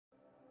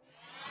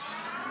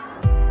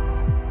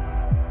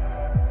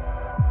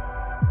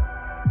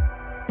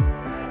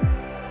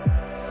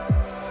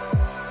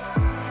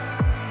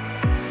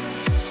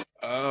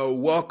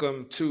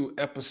welcome to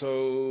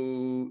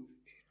episode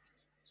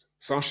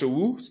Sancha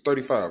Wu. It's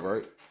 35,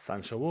 right?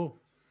 Sancha Wu.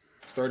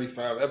 It's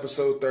 35,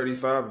 episode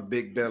 35 of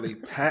Big Belly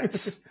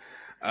Pats.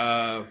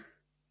 I'm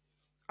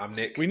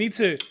Nick. We need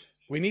to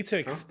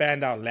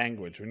expand our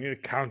language. We need to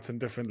count in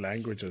different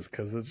languages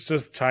because it's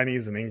just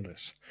Chinese and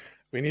English.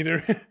 We need to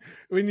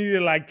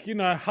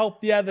help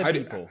the other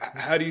people.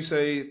 How do you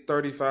say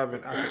 35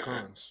 in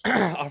Afrikaans?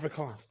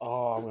 Afrikaans.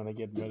 Oh, I'm gonna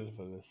get murdered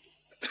for this.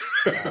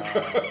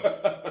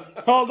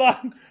 Hold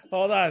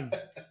on.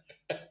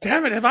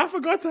 Damn it! Have I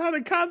forgotten how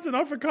to count in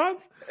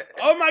Afrikaans?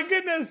 Oh my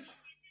goodness!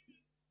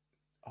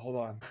 Hold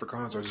on.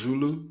 Afrikaans or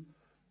Zulu?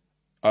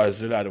 Oh,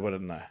 Zulu, I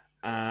wouldn't know.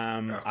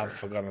 Okay. I've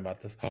forgotten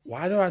about this.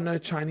 Why do I know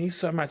Chinese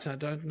so much? I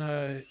don't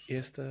know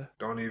Esther.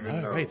 Don't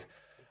even know. Wait.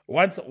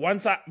 Once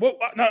I've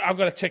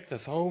got to check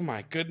this. Oh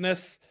my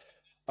goodness.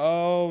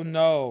 Oh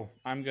no.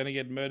 I'm going to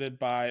get murdered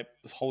by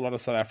a whole lot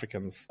of South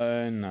Africans.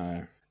 Oh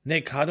no.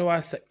 Nick, how do I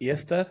say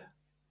Esther?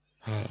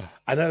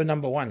 I know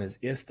number one is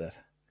Esther.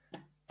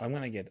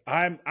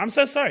 I'm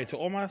so sorry to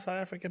all my South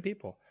African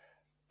people.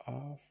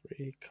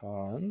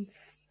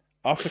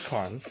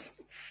 Afrikaans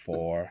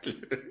for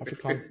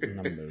Afrikaans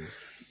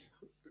numbers.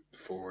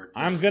 Forward.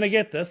 I'm gonna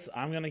get this.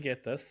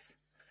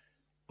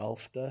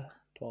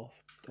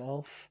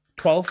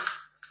 12,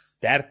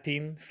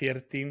 13,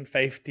 14,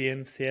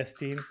 15,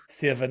 16,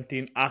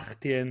 17,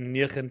 18,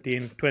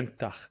 19,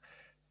 20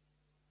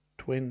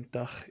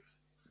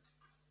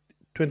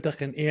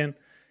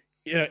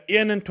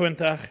 en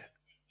 21.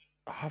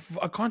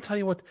 I can't tell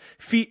you what.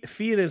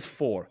 Vier is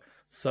 4.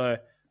 So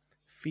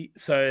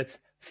it's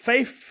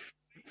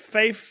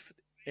 5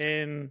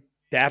 in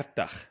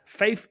 30.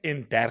 5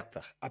 in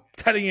 30. I'm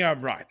telling you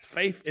I'm right.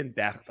 5 in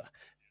 30.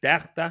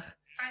 30,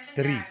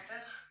 3.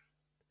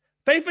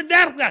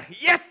 35.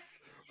 Yes!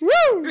 Woo!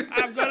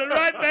 I've got it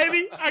right,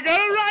 baby. I got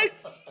it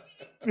right.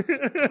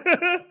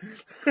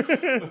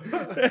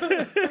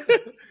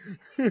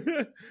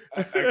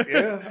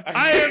 Yeah.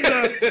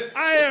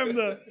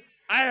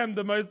 I am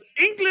the most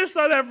English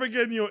South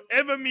African you'll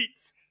ever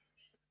meet.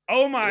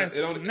 Oh my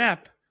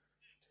snap.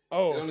 It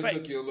only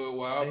took you a little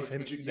while,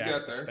 but you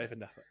got there.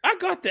 I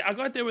got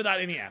there without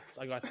any apps.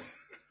 I got there.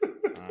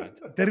 Alright.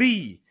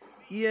 3.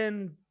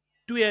 1,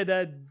 2,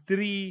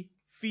 3,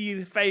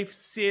 4, 5,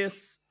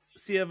 6,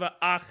 7,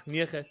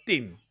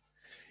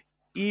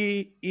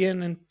 8,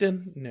 9,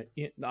 10.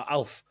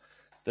 11.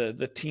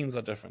 The teens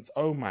are different.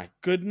 Oh my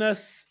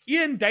goodness.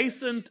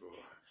 1,000.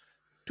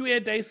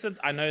 2,000.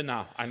 I know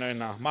now.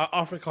 My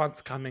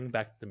Afrikaans coming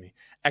back to me.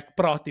 Ek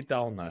praat dit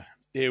al nou.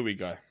 There we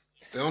go.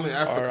 The only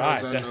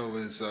Afrikaans I know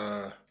is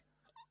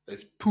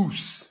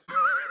poos.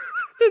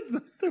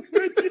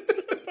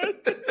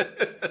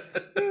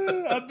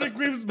 I think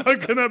we've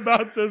spoken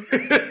about this.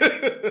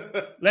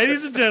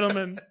 Ladies and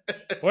gentlemen,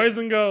 boys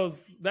and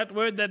girls, that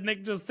word that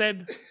Nick just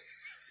said,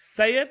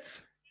 say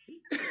it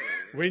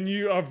when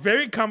you are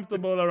very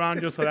comfortable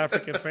around your South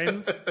African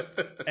friends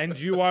and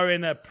you are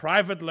in a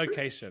private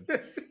location.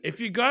 If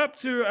you go up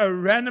to a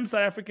random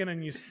South African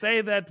and you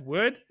say that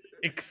word,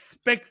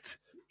 expect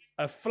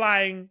a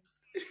flying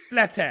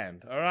flat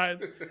hand, all right?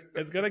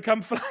 It's going to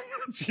come flying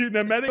at you,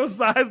 no matter your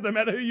size, no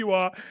matter who you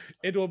are.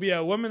 It will be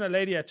a woman, a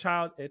lady, a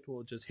child. It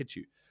will just hit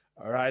you,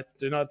 all right?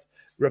 Do not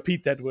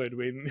repeat that word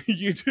when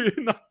you do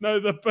not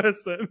know the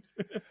person.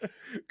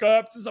 Go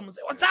up to someone and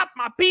say, what's up,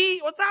 my pea?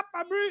 What's up,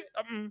 my bro?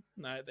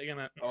 No, they're going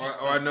to...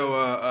 I know,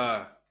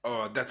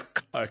 that's...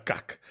 Oh,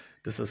 kak.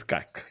 This is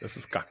kak.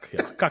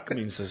 Yeah, kak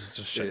means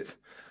just shit.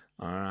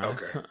 All right.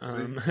 Okay.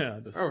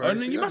 All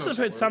right. You must have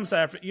heard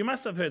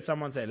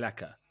someone say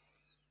lekker.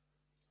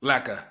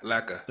 Lekker.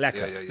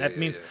 Yeah, that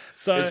means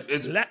so.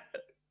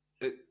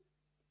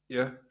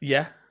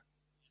 Yeah.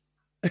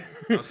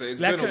 I'll say it's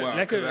been a while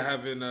because I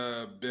haven't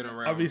been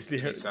around. Obviously,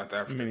 many South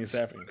Africans.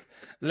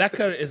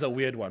 Lekker is a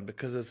weird one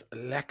because it's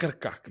lekker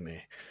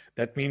kakne.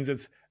 That means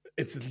it's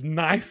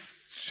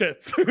nice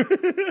shit.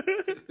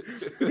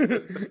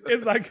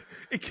 It's like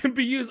it can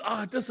be used.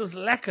 Oh, this is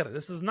lekker.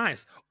 This is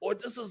nice. Or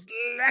this is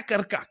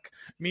lekker kak,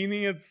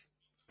 meaning it's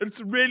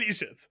really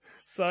shit.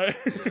 So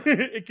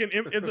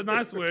it's a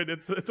nice word.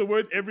 It's a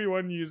word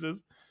everyone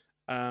uses.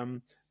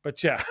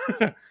 But yeah,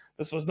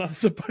 this was not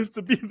supposed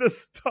to be the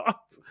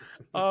start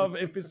of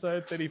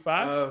episode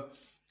 35.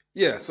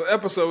 So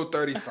episode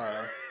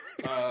 35.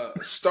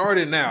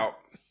 Starting out,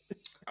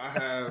 I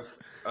have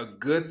a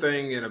good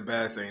thing and a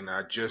bad thing that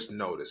I just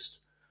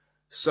noticed.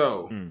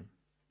 So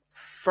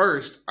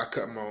first, I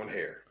cut my own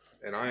hair,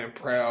 and I am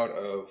proud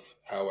of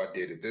how I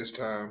did it this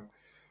time.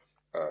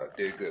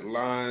 Did good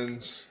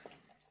lines.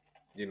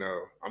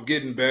 I'm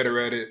getting better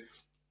at it.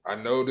 I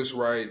noticed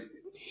right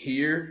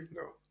here,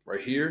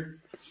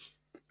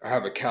 I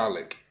have a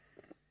cowlick.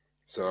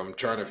 So I'm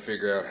trying to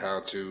figure out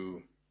how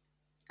to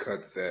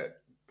cut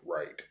that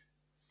right.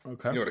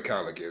 Okay. You know what a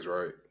cowlick is,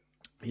 right?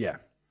 Yeah.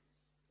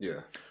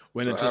 Yeah.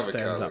 When it just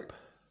stands up.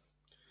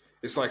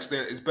 It's like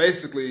it's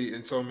basically,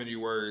 in so many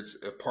words,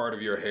 a part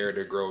of your hair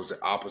that grows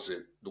the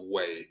opposite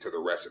way to the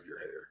rest of your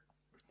hair.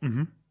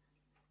 Mm-hmm.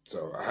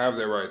 So I have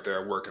that right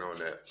there. I'm working on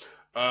that.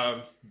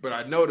 But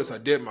I noticed I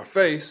did my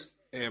face,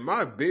 and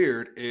my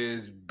beard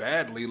is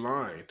badly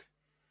lined.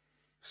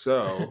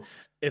 So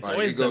It's like,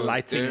 always it the goes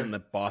lighting there. in the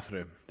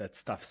bathroom that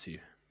stuffs you.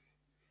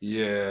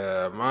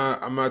 Yeah,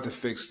 I'm about to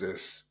fix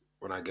this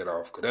when I get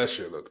off because that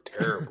shit look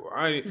terrible.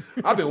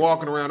 I've been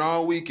walking around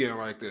all weekend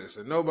like this,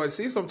 and nobody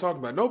sees what I'm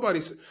talking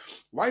about.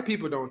 White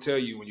people don't tell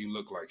you when you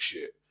look like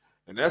shit,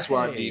 and that's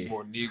why I need Hey.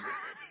 more Negro.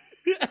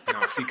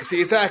 No,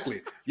 see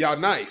exactly. Y'all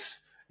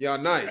nice. I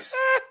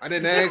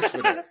didn't ask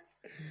for that.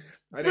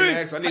 I didn't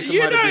ask. I need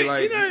somebody to be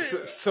like,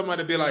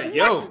 somebody to be like,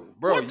 yo,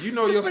 bro, you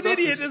know your stuff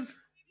is.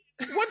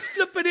 What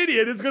flippin'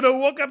 idiot is gonna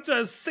walk up to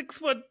a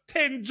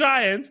 6'10"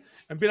 giant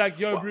and be like,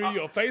 "Yo, bro,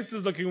 your face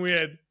is looking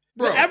weird."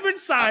 Bro, the average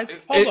size.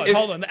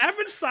 Hold on. The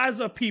average size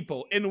of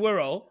people in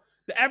Wirral,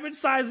 the average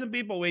size of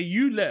people where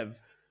you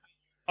live,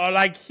 are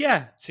like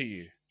here to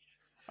you.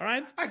 All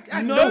right.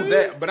 I know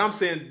that, but I'm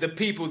saying the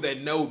people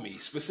that know me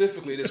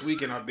specifically. This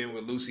weekend, I've been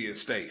with Lucy and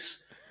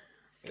Stace.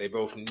 They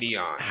both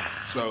neon.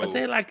 So,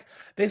 but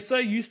they're so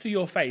used to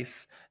your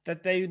face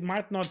that they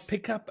might not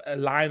pick up a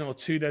line or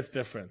two that's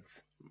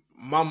different.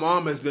 my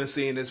mom has been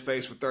seeing this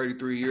face for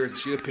 33 years, and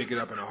she'll pick it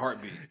up in a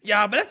heartbeat.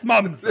 Yeah, but that's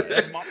mums.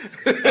 That's mums.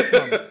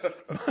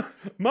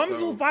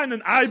 Mums will find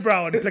an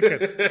eyebrow and pick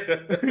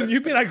it, and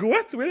you'd be like,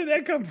 "What? Where did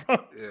that come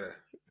from?" Yeah,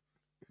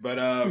 but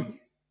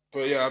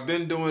yeah, I've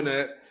been doing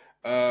that.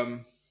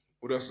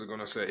 What else is I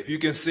gonna say? If you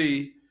can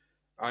see,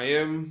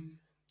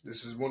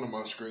 This is one of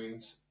my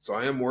screens, so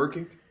I am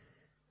working.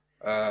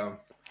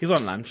 He's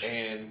on lunch.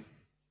 And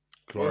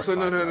no. So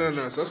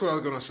that's what I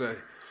was gonna say.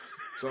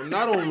 So I'm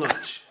not on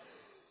lunch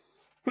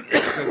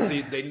because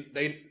see,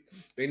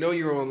 they know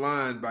you're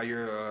online by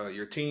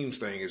your Teams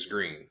thing is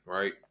green,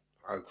 right?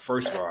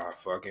 First of all, I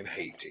fucking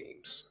hate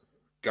Teams.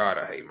 God,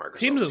 I hate Microsoft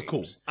Teams. Is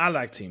cool. I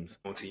like Teams.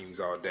 On Teams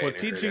all day. For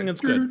teaching,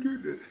 it's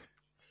good.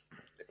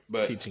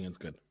 But teaching is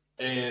good.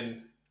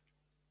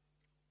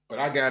 But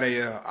I got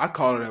I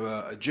call it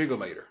a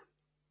jiggulator.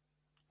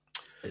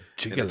 A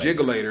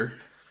jiggulator.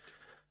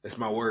 That's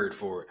my word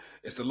for it.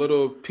 It's the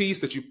little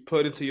piece that you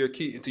put into your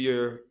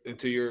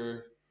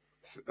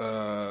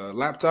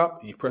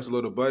laptop, and you press a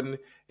little button,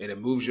 and it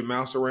moves your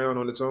mouse around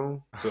on its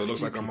own, so it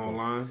looks like I'm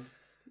online.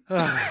 You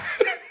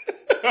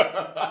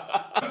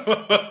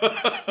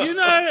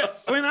know,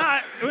 when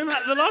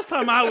the last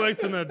time I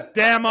worked in a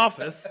damn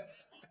office,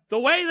 the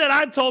way that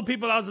I told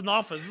people I was in the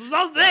office was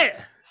I was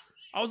there.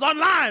 I was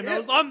online. I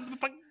was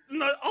in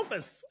the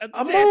office.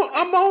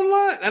 I'm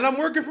online, and I'm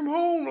working from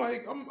home.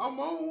 Like I'm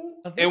on.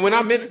 And when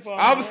I'm in,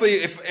 obviously,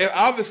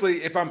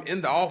 if I'm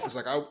in the office,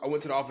 like I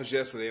went to the office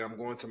yesterday, and I'm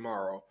going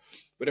tomorrow.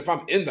 But if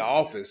I'm in the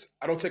office,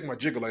 I don't take my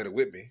jiggulator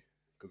with me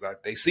because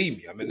they see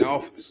me. I'm in the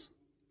office.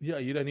 Yeah,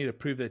 you don't need to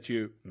prove that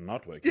you're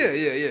not working.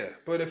 Yeah.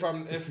 But if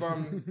I'm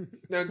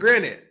now,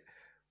 granted,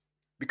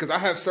 because I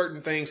have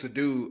certain things to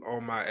do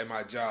at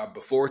my job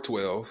before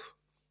 12,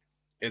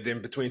 and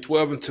then between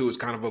 12 and 2 is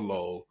kind of a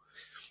lull,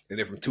 and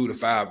then from 2 to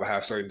 5 I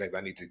have certain things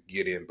I need to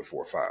get in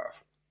before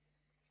 5.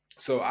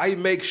 So I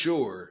make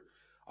sure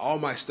all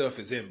my stuff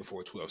is in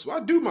before 12. So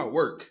I do my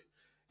work.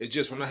 It's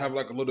just when I have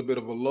like a little bit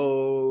of a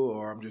lull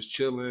or I'm just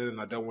chilling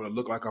and I don't want to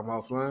look like I'm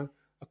offline,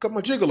 I cut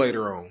my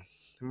jiggulator on.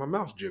 And my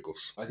mouse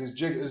jiggles. Like it's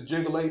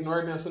jiggulating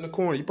right now. It's in the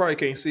corner. You probably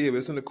can't see it, but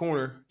it's in the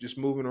corner, just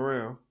moving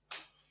around.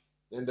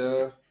 And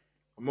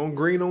I'm on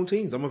green on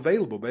Teams. I'm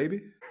available,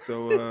 baby.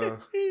 So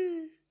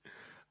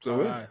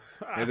yeah.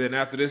 And then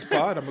after this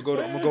pod, I'm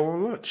gonna go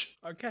on lunch.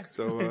 Okay.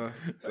 So yeah.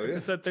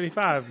 Episode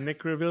 35.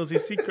 Nick reveals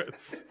his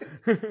secrets.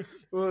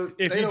 Well,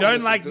 if you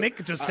don't like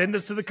Nick, just send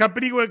us to the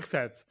company he works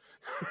at.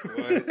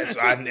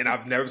 And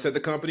I've never said the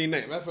company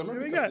name. Let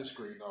me cut this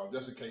screen off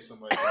just in case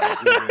somebody tries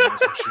to zoom in on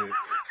some shit.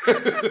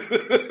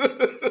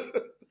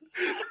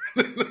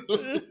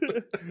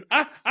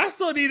 I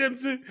still need him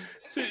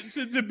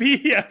to be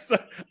here, so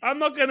I'm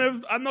not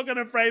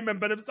gonna frame him.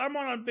 But if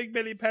someone on Big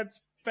Belly Pets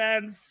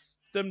fans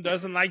them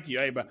doesn't like you,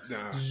 hey, but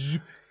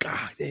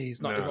God, he's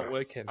not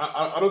working.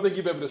 I don't think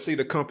you'll be able to see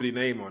the company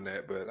name on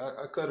that, but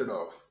I cut it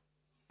off.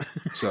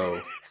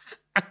 So.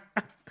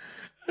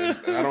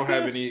 And I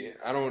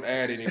don't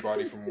add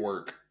anybody from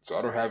work, so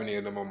I don't have any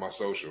of them on my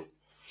social.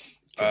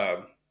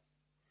 So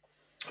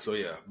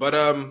yeah, but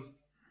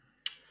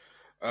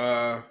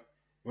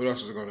what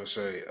else was I gonna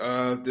say?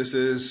 This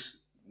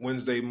is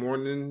Thursday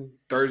morning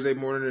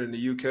in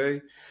the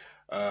UK.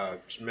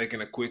 Just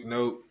making a quick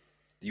note: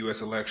 the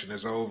U.S. election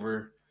is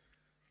over.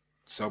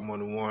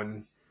 Someone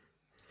won.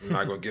 I'm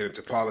not gonna get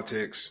into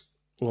politics.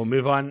 We'll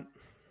move on.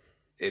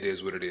 It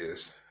is what it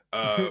is.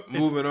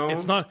 Moving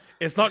on.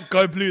 It's not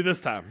go blue this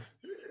time.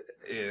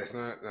 Yeah, it's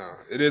not. No,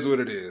 it is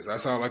what it is.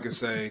 That's all I can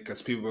say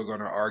because people are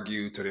going to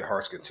argue to their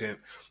heart's content.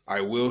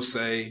 I will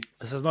say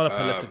this is not a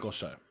political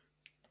show.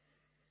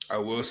 I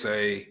will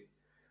say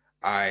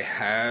I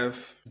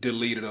have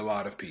deleted a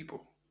lot of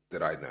people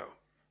that I know.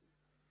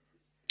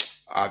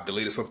 I've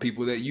deleted some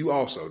people that you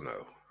also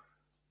know.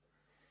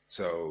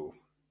 So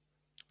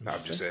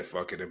I've just said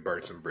fuck it and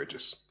burnt some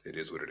bridges. It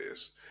is what it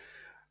is.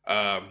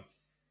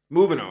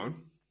 Moving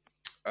on.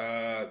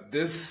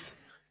 This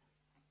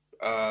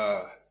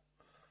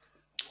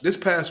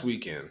past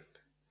weekend,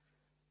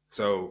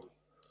 so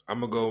I'm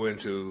gonna go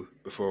into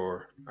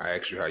before I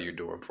ask you how you're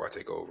doing before I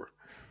take over.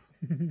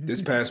 This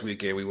past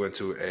weekend, we went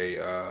to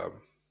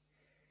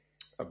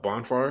a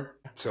bonfire.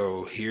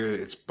 So here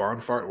it's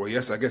bonfire. Well,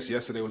 yes, I guess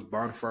yesterday was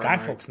bonfire Guy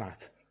night. Fawkes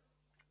night.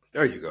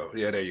 There you go.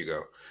 Yeah, there you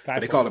go. Guy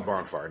But they Fawkes call it night.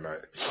 bonfire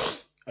night.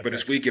 Okay. But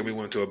this weekend we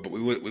went to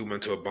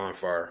a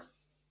bonfire.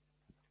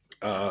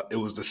 It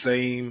was the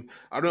same.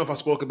 I don't know if I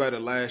spoke about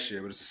it last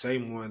year, but it's the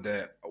same one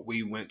that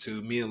we went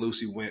to. Me and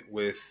Lucy went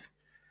with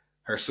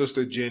her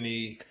sister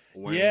Jenny.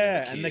 Wayne,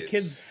 And the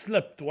kids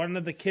slipped. One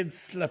of the kids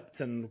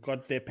slipped and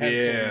got their pants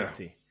all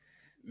messy.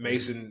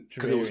 Mason,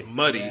 because it was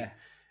muddy,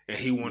 and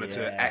he wanted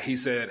Yeah. to. He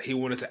said he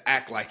wanted to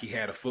act like he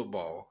had a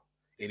football,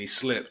 and he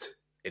slipped,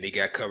 and he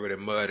got covered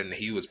in mud, and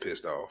he was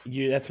pissed off.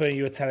 That's when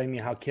you were telling me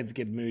how kids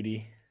get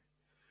moody.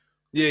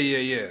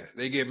 Yeah.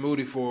 They get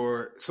moody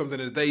for something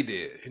that they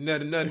did.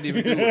 Nothing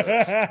even do with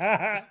us.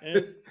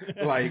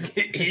 Like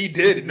he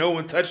did it. No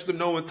one touched him.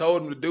 No one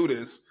told him to do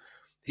this.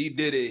 He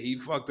did it. He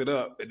fucked it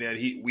up, and then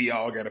we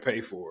all got to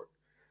pay for it.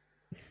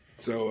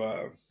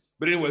 So,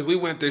 but anyways, we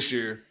went this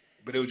year,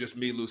 but it was just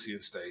me, Lucy,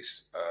 and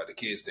Stace. The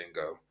kids didn't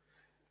go,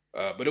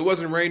 but it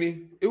wasn't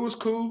rainy. It was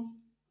cool.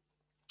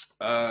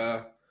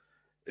 And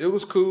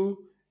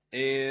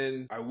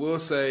I will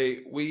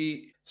say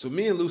me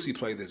and Lucy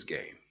play this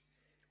game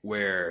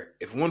where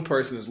if one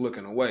person is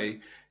looking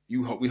away,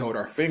 we hold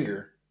our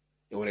finger,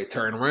 and when they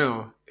turn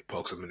around, it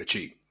pokes them in the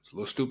cheek. It's a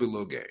little stupid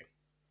little game,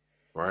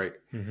 right?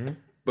 Mm-hmm.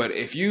 But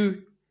if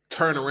you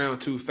turn around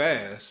too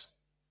fast,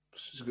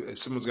 if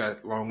someone's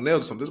got long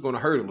nails or something, it's going to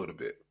hurt a little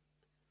bit,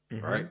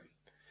 right?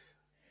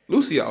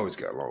 Lucy always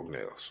got long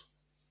nails.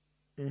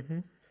 Mm-hmm.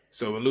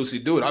 So when Lucy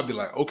do it, I'll be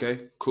like,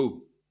 okay,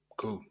 cool.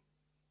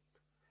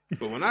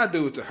 But when I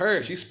do it to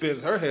her, she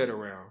spins her head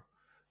around.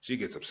 She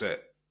gets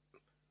upset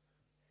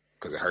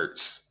because it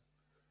hurts.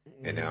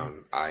 Mm-hmm. And now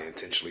I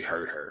intentionally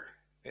hurt her.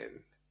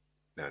 And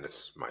now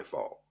it's my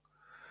fault.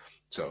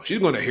 So she's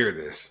going to hear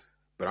this.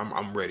 But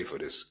I'm ready for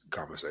this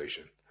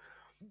conversation.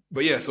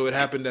 But yeah, so it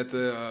happened at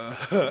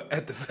the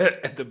at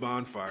the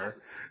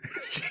bonfire.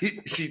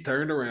 She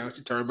turned around,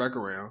 she turned back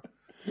around,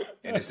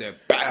 and it said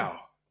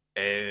 "bow,"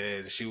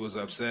 and she was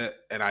upset.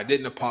 And I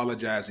didn't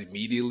apologize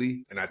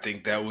immediately, and I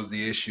think that was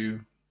the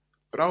issue.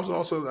 But I was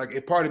also like, a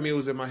part of me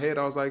was in my head.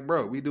 I was like,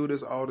 bro, we do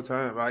this all the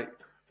time. Like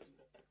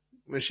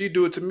when she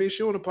do it to me,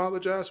 she won't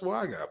apologize. Well,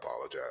 I gotta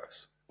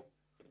apologize.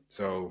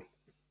 So.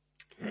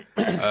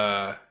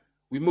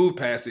 We moved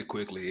past it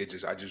quickly. I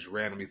just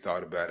randomly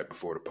thought about it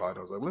before the pod.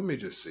 I was like, let me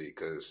just see,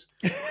 because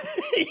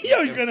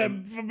you're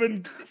gonna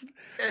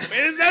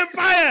there's no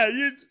fire.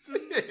 You just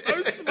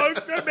no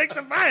smoke, don't make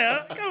the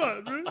fire. Come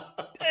on, bro.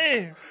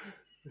 Damn.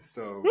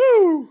 So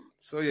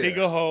yeah. Dig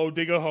a hole.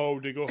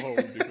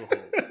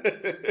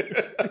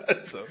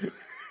 So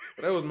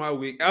that was my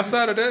week.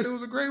 Outside of that, it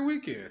was a great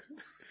weekend.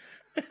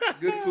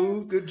 Good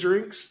food, good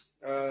drinks.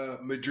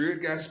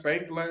 Madrid got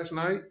spanked last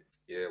night.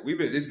 Yeah, we've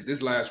been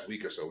this last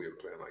week or so. We've been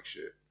playing like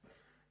shit.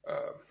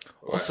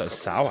 Also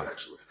sour,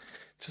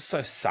 just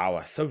so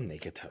sour, so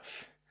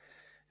negative.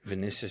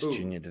 Vinicius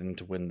Jr.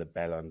 didn't win the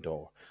Ballon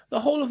d'Or. The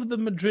whole of the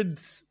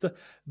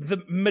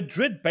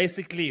Madrid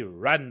basically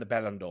ran the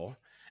Ballon d'Or,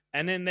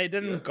 and then they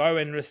didn't go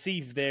and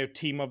receive their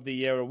Team of the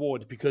Year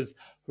award because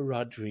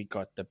Rodri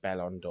got the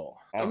Ballon d'Or.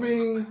 I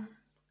mean,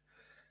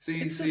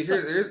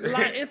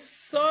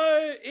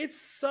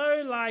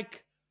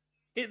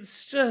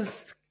 it's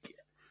just.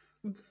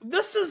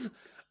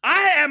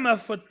 I am a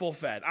football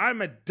fan.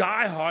 I'm a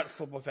die-hard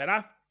football fan.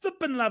 I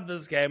flippin' love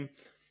this game.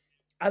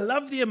 I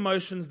love the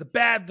emotions, the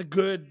bad, the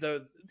good,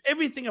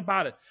 everything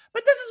about it.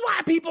 But this is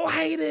why people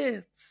hate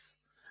it.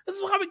 This is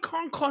why we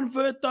can't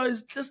convert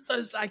those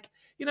like,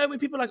 when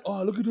people are like,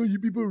 oh, look at how you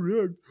people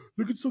react.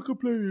 Look at soccer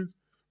players.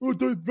 Oh,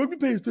 rugby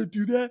players don't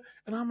do that.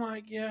 And I'm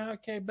like, yeah,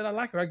 okay, but I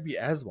like rugby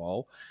as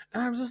well.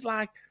 And I'm just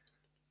like,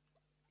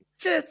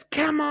 just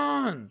come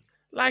on.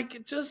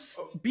 Like, just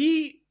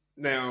be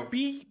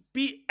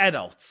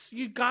adults.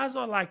 You guys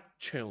are like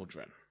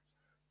children.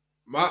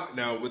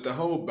 Now with the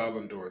whole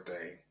Ballon d'Or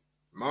thing,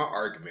 my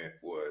argument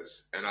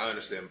was, and I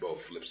understand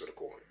both flips of the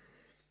coin.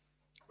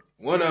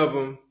 One of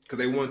them, because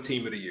they won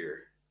Team of the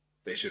Year,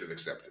 they should have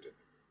accepted it.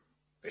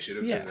 They should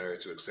have been there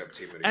to accept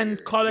Team of the Year.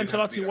 And Carlo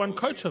Ancelotti won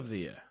Coach of the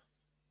Year.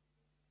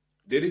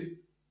 Did he?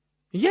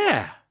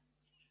 Yeah.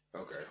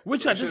 Okay.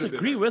 Which I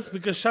disagree with,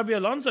 because Xabi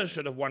Alonso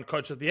should have won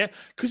Coach of the Year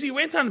because he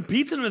went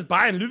unbeaten with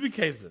Bayern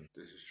Leverkusen.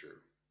 This is true.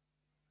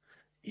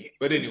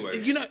 But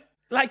anyways,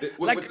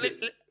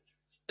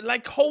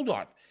 hold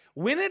on.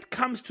 When it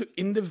comes to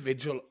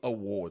individual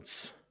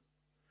awards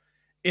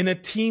in a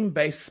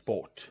team-based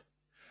sport,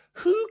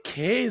 who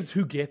cares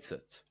who gets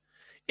it?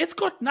 It's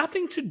got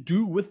nothing to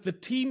do with the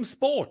team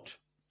sport.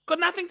 Got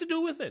nothing to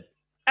do with it.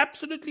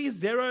 Absolutely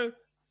zero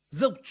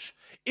zilch.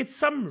 It's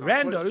some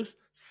randos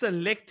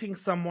selecting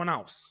someone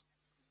else.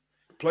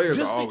 Players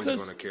are always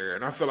going to care,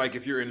 and I feel like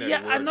if you're in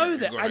that, I know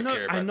that. I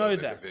know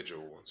that.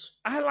 Individual ones.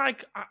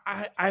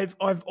 I've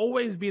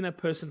always been a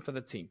person for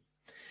the team,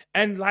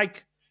 and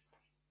like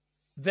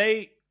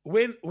when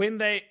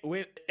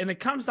it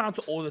comes down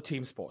to all the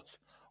team sports,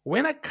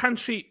 when a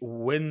country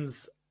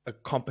wins a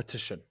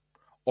competition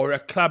or a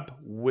club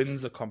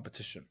wins a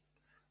competition,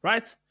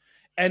 right?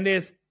 And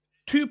there's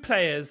 2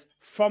 players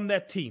from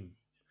that team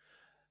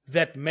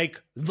that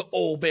make the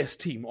all best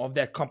team of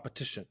that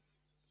competition.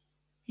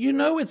 You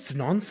know it's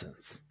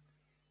nonsense.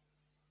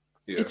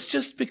 Yeah. It's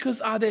just because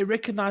are they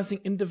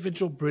recognizing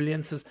individual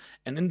brilliances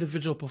and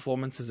individual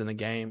performances in a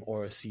game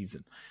or a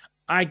season?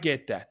 I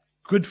get that.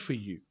 Good for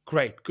you.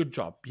 Great. Good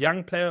job.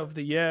 Young player of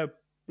the year,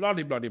 blah,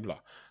 blah, blah, blah.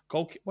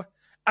 Goalkeeper.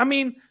 I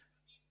mean,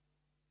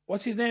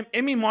 what's his name?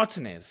 Emi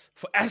Martinez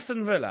for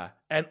Aston Villa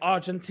and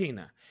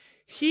Argentina.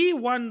 He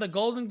won the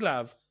Golden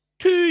Glove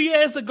 2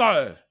 years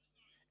ago,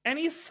 and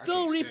he's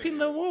still reaping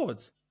the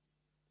awards.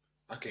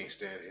 I can't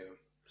stand him.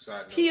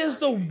 He is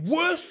the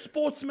worst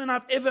sportsman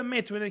I've ever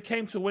met when it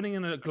came to winning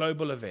in a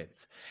global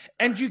event.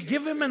 And you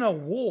give him an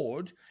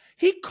award,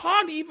 he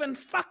can't even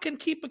fucking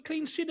keep a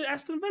clean sheet at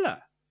Aston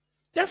Villa.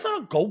 That's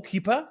not a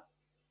goalkeeper.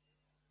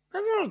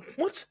 That's not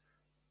what?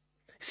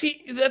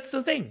 See, that's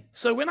the thing.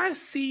 So when I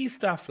see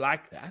stuff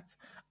like that,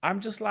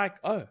 I'm just like,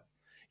 oh.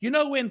 You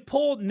know when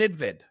Paul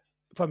Nedved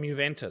from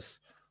Juventus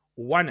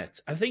won it,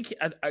 I think,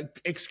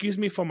 excuse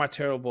me for my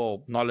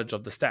terrible knowledge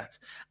of the stats,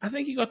 I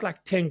think he got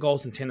like 10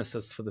 goals and 10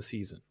 assists for the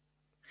season.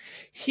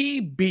 He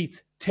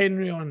beat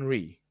Thierry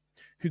Henry,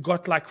 who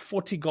got like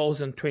 40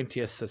 goals and 20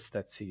 assists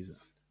that season.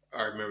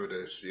 I remember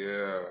this,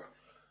 yeah.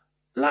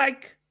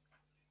 Like,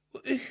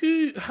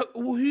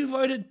 who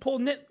voted Paul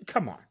Net?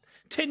 Come on.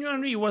 Thierry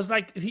Henry was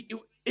like,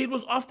 it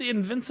was off the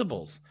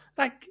Invincibles.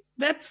 Like,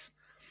 that's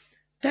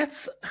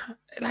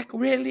like,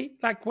 really?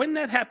 Like, when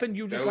that happened,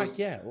 you just like,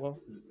 yeah, well.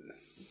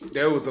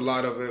 There was a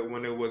lot of it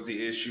when it was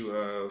the issue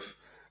of,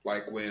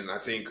 like, when I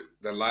think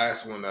the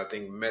last one, I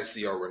think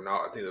Messi or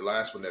Ronaldo, I think the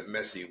last one that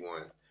Messi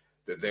won,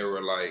 that they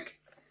were like,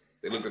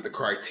 they looked at the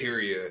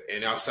criteria,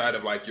 and outside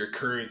of like your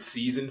current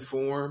season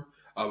form,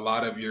 a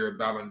lot of your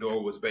Ballon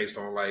d'Or was based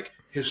on like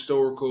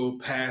historical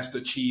past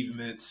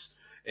achievements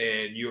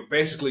and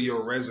basically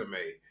your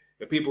resume.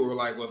 And people were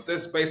like, well, if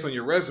that's based on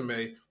your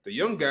resume, the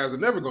young guys are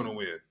never going to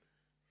win.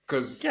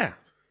 Because I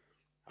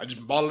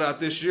just balled it out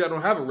this year. I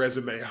don't have a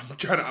resume.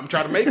 I'm trying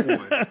to make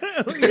one.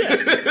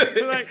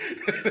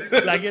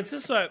 like it's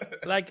just so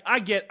like I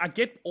get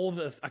all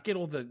the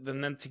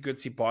nitty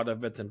gritty part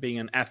of it, and being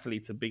an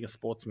athlete and being a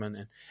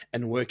sportsman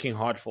and working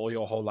hard for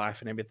your whole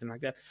life and everything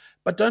like that.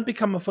 But don't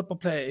become a football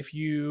player if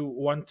you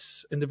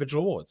want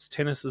individual awards.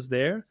 Tennis is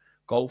there,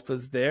 golf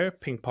is there,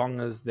 ping pong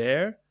is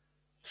there,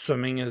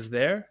 swimming is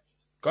there.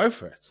 Go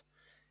for it.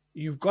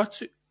 You've got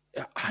to.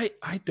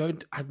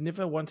 I've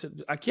never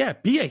wanted,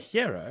 like, be a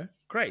hero,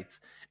 great,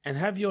 and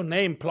have your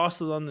name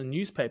plastered on the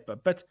newspaper,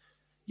 but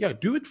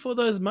do it for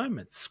those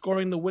moments,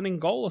 scoring the winning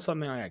goal or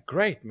something like that.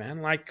 Great,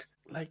 man. Like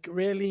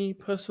really,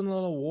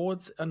 personal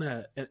awards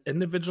and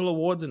individual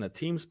awards in a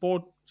team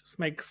sport just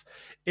makes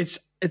it's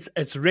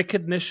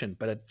recognition,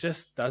 but it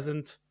just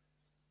doesn't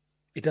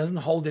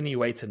hold any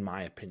weight in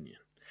my opinion.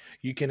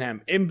 You can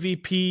have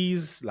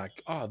MVPs,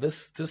 like, oh,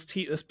 this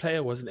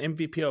player was an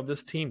MVP of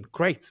this team.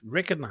 Great,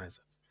 recognize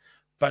it.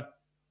 But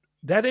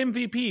that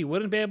MVP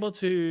wouldn't be able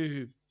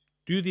to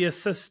do the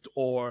assist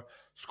or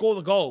score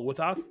the goal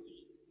without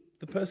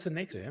the person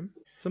next to him.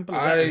 Simple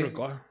as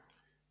that.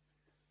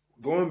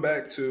 Going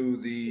back to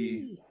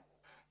the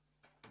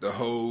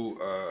whole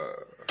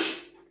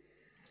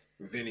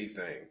Vinny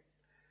thing,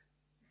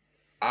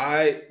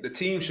 the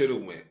team should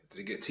have went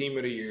to get team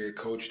of the year,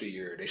 coach of the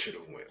year. They should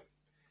have went.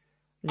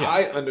 Yeah.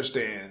 I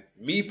understand,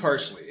 me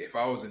personally, if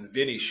I was in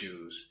Vinny's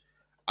shoes,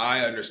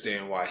 I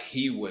understand why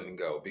he wouldn't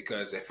go.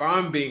 Because if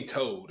I'm being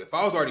told, if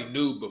I was already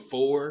knew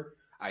before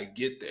I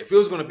get there, if it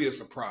was going to be a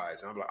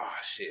surprise, I'm like, oh,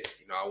 shit.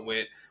 I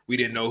went, we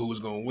didn't know who was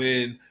going to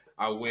win.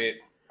 I went,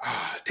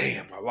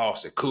 damn, I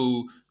lost it.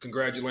 Cool.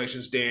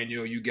 Congratulations,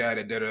 Daniel. You got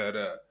it.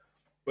 Da-da-da.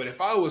 But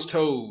if I was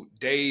told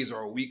days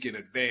or a week in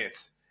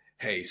advance,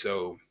 hey,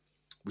 so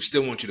we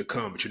still want you to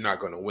come, but you're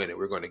not going to win it.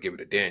 We're going to give it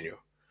to Daniel.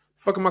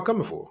 The fuck am I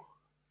coming for?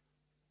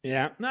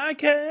 Yeah. No,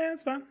 okay.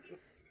 That's fine.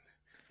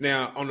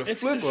 Now, on the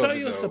flip of it, show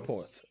your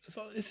support.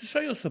 It's to show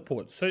your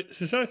support. So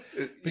to show,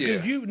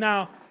 because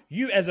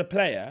you as a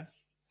player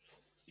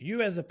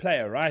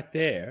right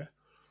there,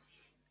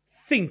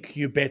 think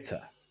you're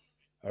better.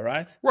 All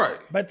right? Right.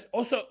 But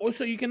also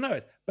you can know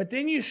it. But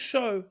then you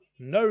show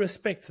no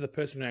respect to the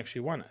person who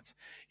actually won it.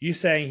 You're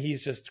saying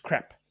he's just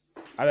crap.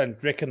 I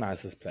don't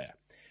recognize this player.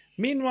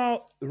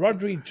 Meanwhile,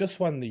 Rodri just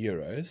won the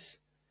Euros.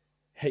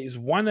 He's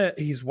won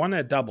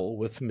a double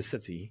with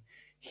City.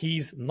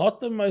 He's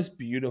not the most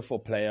beautiful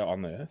player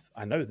on earth.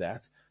 I know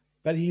that.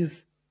 But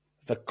he's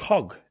the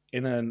cog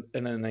in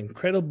an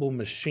incredible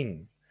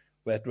machine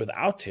that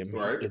without him,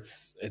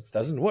 it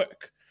doesn't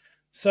work.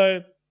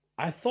 So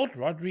I thought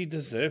Rodri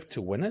deserved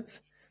to win it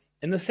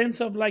in the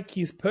sense of like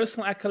his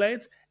personal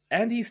accolades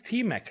and his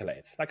team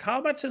accolades. Like,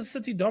 how much has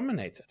City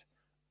dominated?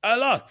 A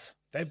lot.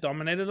 They've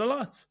dominated a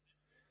lot.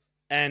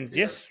 And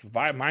yes,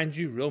 mind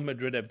you, Real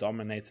Madrid have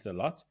dominated a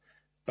lot.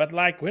 But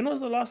like, when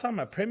was the last time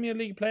a Premier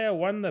League player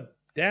won the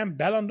damn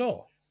Ballon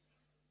d'Or?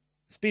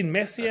 It's been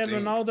Messi and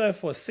Ronaldo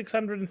for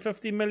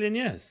 650 million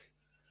years.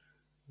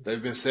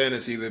 They've been saying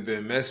it's either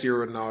been Messi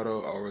or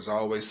Ronaldo, or it's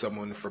always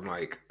someone from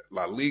like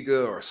La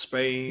Liga or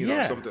Spain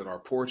or something, or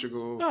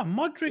Portugal. Yeah,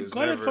 Modric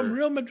got it from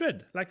Real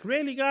Madrid. Like,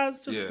 really,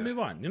 guys, just move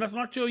on.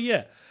 Not your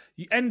year.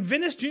 And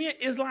Vinicius Jr.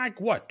 is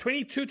like, what,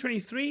 22,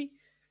 23?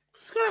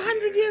 He's got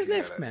 100 years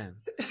left, man.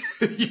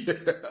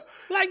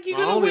 Like, you're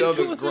going to win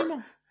 2 or 3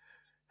 more.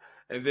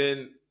 And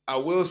then I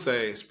will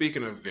say,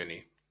 speaking of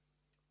Vinny,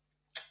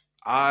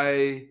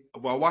 I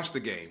watched the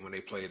game when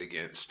they played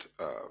against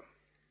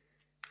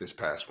this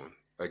past one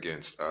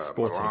against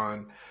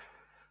Milan.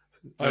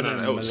 No,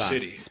 it was Milan.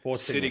 City.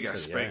 City got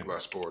spanked by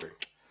Sporting.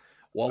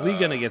 Well, we're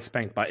going to get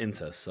spanked by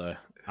Inter, so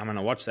I'm going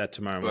to watch that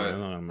tomorrow morning. I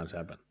don't know how much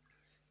happened.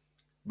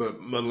 But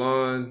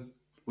Milan,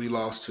 we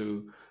lost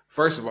to.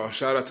 First of all,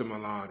 shout out to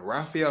Milan.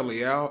 Rafael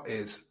Leao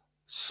is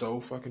so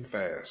fucking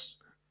fast.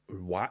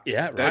 What?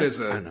 Yeah, right.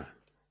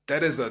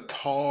 That is a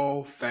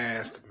tall,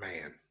 fast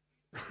man.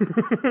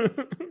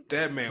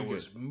 That man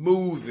was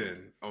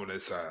moving on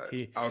his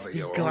side. I was like,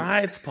 he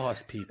glides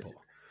past people.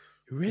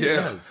 He really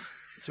does.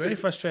 It's very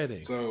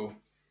frustrating. So,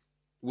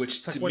 which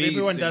it's like to what me,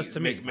 everyone does to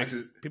me. Makes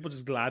it, people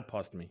just glide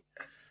past me.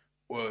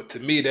 Well, to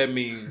me, that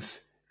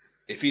means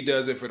if he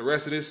does it for the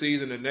rest of this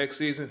season, the next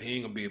season, he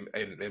ain't gonna be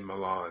in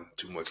Milan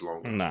too much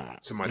longer. Nah,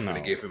 somebody's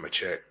finna give him a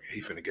check.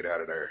 He finna get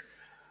out of there.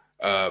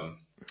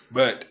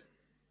 But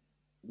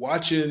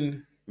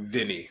watching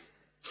Vinny,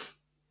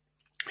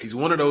 he's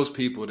one of those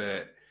people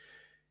that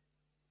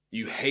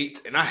you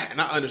hate, and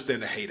I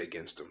understand the hate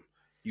against him.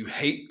 You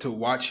hate to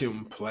watch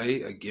him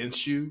play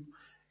against you,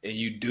 and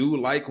you do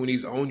like when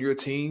he's on your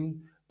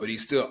team, but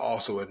he's still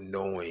also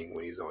annoying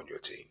when he's on your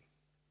team.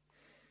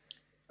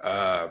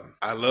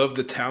 I love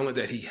the talent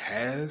that he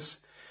has,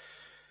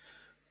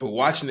 but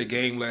watching the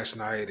game last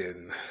night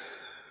and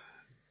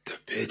the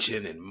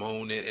bitching and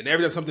moaning, and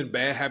every time something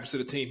bad happens to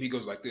the team, he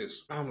goes like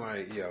this. I'm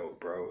like, yo,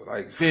 bro,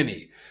 like,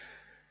 Vinny,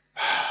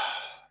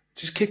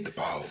 just kick the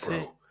ball,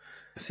 bro.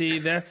 See,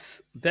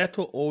 that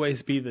will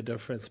always be the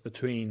difference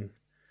between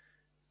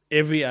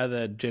every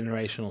other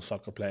generational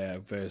soccer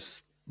player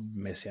versus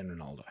Messi and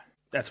Ronaldo.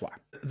 That's why.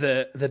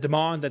 The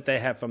demand that they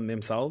have from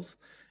themselves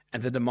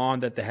and the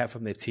demand that they have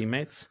from their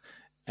teammates.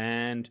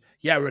 And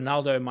yeah,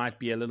 Ronaldo might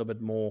be a little bit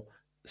more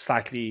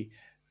slightly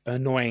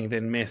annoying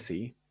than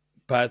Messi,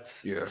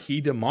 but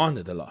he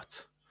demanded a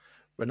lot.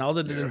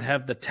 Ronaldo didn't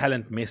have the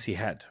talent Messi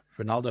had.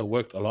 Ronaldo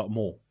worked a lot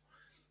more.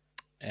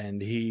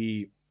 And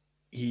he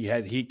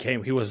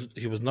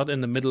was not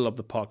in the middle of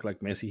the park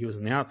like Messi. He was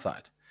on the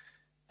outside.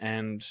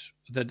 And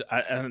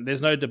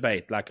there's no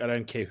debate. Like, I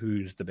don't care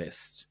who's the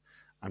best.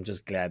 I'm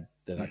just glad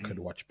that I could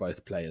watch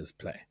both players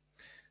play.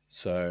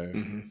 So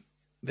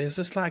there's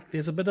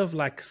a bit of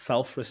like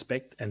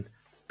self-respect and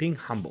being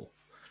humble.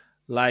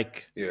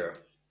 Like, you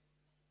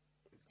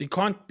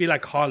can't be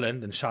like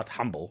Haaland and shout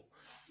humble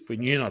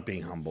when you're not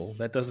being humble.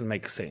 That doesn't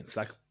make sense.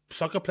 Like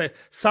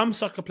some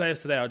soccer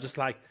players today are just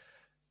like,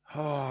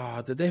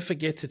 oh, did they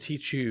forget to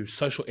teach you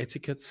social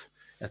etiquette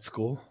at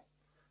school?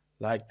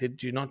 Like,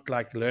 did you not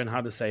like learn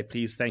how to say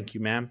please, thank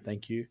you, ma'am,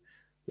 thank you?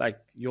 Like,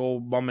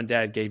 your mom and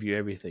dad gave you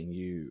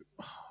everything.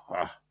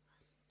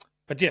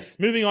 But yes,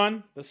 moving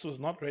on. This was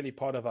not really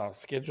part of our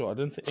schedule. I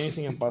didn't say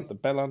anything about the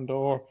Ballon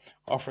d'Or,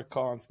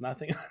 Afrikaans,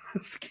 nothing on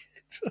the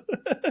schedule.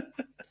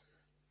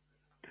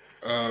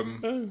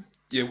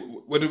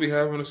 What do we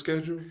have on the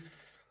schedule?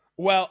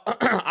 Well,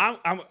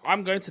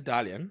 I'm going to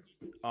Dalian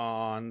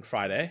on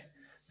Friday.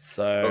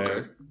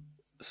 So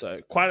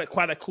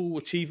quite a cool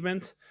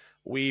achievement.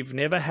 We've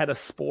never had a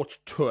sports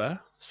tour,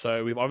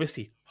 so we've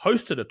obviously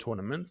hosted a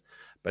tournament,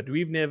 but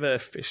we've never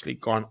officially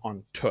gone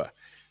on tour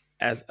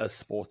as a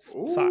sports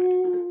side.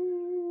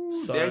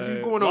 So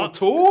you going on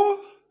tour?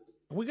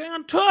 We're going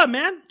on tour,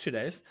 man. 2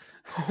 days.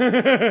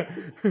 We're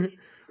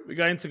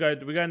going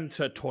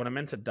to a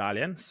tournament at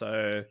Dalian.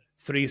 So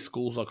 3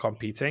 schools are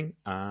competing: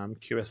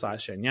 QSI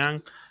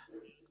Shenyang,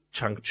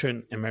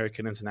 Changchun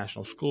American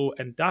International School,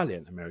 and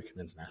Dalian American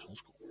International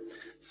School.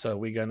 So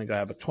we're going to go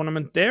have a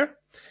tournament there.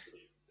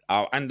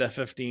 Our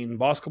under-15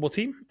 basketball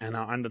team and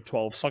our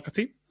under-12 soccer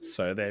team.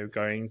 So they're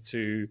going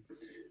to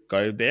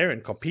go there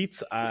and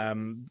compete. I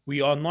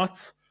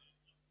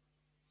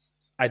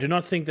do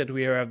not think that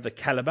we are of the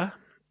caliber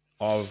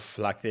of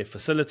like their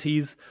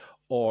facilities,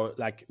 or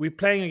like we're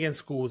playing against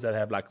schools that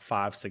have like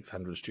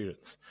 500-600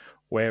 students,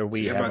 where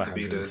we have about to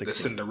be the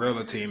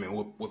Cinderella team and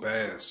whoop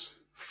ass,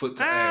 foot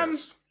to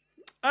ass.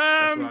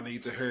 That's what I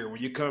need to hear.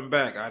 When you come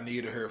back, I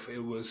need to hear if it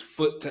was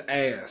foot to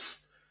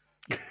ass.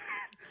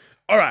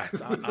 All right,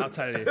 I'll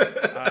tell you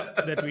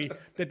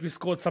that we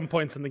scored some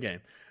points in the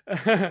game.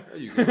 There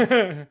you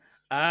go.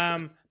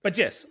 But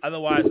yes,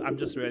 otherwise, I'm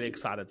just really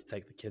excited to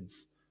take the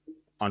kids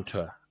on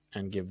tour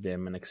and give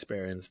them an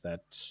experience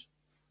that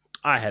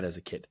I had as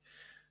a kid.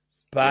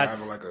 But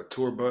have like a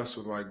tour bus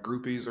with like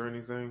groupies or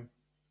anything?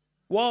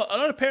 Well, a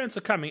lot of parents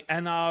are coming,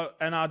 and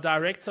our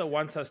director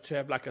wants us to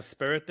have like a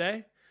spirit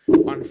day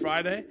on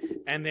Friday,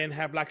 and then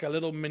have like a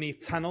little mini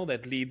tunnel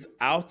that leads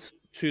out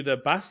to the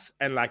bus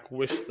and like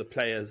wish the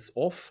players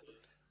off,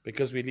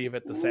 because we leave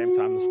at the same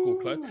time the school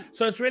closes.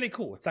 So it's really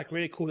cool. It's like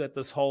really cool that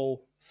this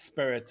whole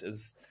spirit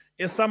is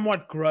is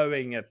somewhat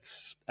growing at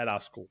our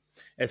school.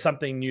 It's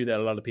something new that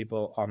a lot of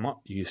people are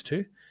not used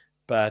to,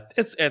 but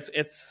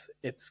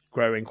it's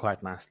growing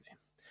quite nicely.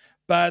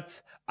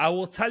 But I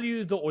will tell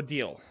you the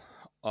ordeal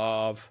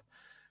of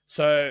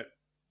so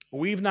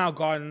we've now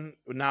gone.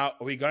 Now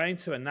we're going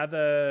to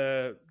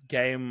another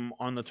game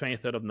on the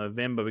 23rd of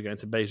November. We're going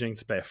to Beijing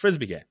to play a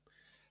frisbee game,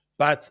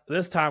 but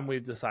this time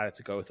we've decided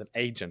to go with an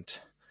agent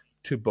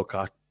to book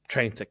our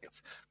train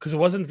tickets because it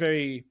wasn't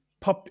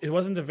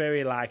a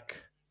very like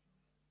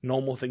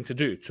normal thing to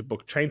do to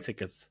book train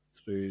tickets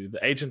through the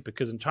agent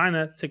because in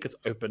China tickets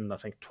open I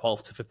think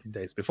 12 to 15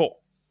 days before.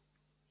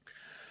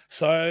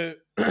 So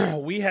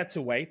we had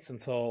to wait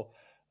until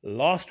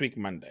last week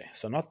Monday.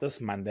 So not this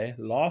Monday.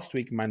 Last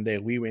week Monday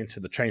we went to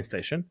the train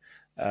station.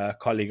 A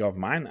colleague of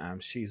mine,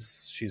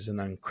 she's an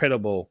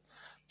incredible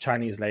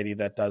Chinese lady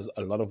that does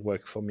a lot of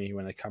work for me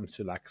when it comes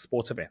to like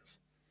sports events.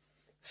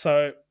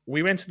 So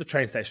we went to the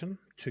train station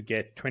to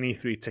get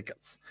 23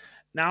 tickets.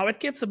 Now, it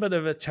gets a bit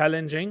of a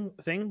challenging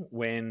thing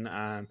when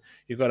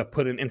you've got to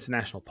put in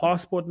international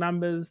passport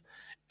numbers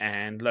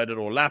and load it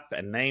all up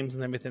and names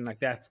and everything like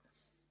that.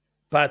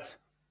 But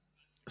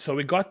so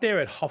we got there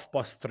at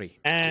 3:30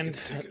 and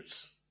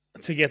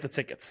to get the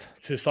tickets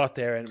to start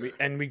there.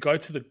 And we go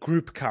to the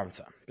group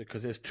counter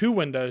because there's 2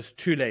 windows,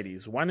 2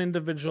 ladies, 1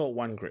 individual,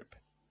 1 group.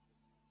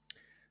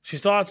 She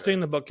starts doing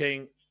the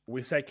booking.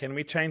 We say, can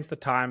we change the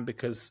time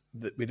because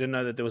we didn't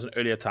know that there was an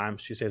earlier time.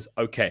 She says,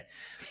 okay.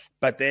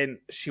 But then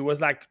she was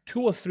like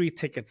 2 or 3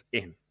 tickets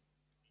in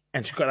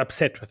and she got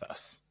upset with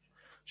us.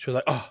 She was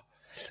like, oh,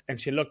 and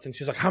she looked and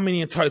she was like, how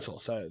many in total?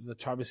 So the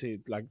Chinese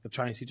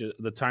teacher,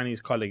 the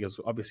Chinese colleague is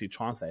obviously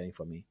translating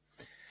for me.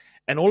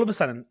 And all of a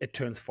sudden it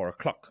turns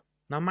 4:00.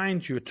 Now,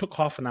 mind you, it took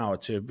half an hour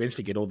to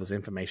eventually get all this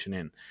information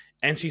in.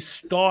 And she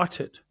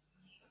started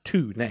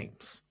 2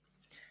 names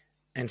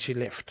and she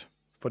left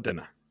for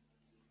dinner.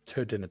 It's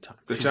her dinner time.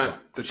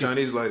 The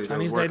Chinese lady that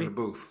was working the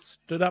booth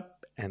stood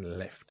up and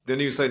left.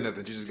 Didn't even say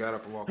nothing. She just got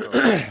up and walked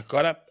out.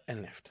 Got up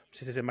and left.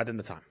 She says, it's my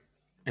dinner time.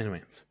 And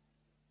went.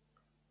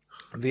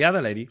 The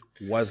other lady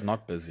was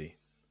not busy.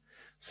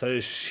 So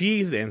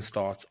she then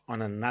starts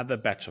on another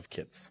batch of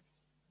kids.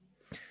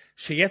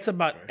 She gets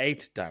about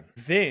 8 done.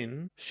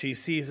 Then she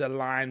sees a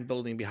line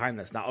building behind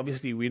us. Now,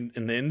 obviously, we're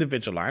in the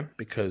individual line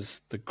because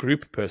the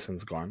group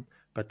person's gone,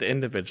 but the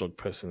individual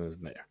person is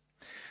there.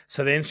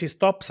 So then she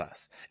stops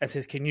us and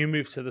says, can you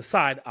move to the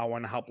side? I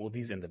want to help all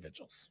these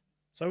individuals.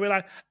 So we're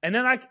like, and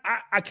then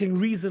I can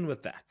reason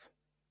with that.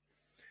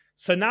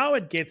 So now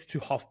it gets to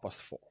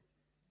 4:30.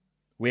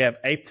 We have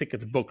 8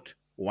 tickets booked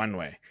one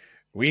way.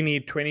 We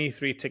need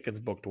 23 tickets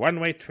booked one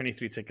way,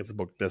 23 tickets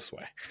booked this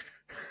way.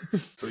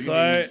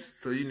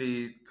 So you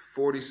need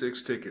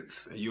 46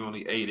 tickets and you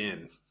only 8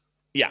 in.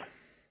 Yeah.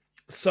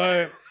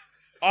 So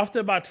after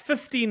about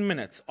 15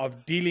 minutes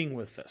of dealing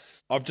with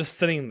this, of just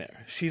sitting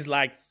there, she's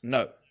like,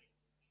 no,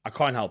 I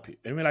can't help you.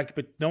 And we're like,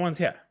 but no one's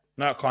here.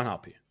 No, I can't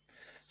help you.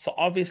 So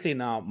obviously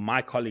now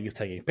my colleague is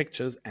taking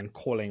pictures and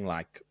calling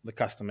like the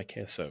customer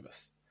care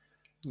service.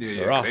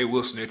 Yeah. They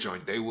will snitch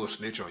on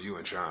you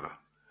in China.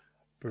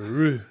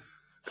 Bro,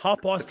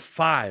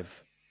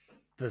 5:30,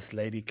 this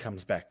lady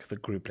comes back, the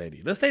group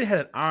lady. This lady had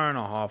an hour and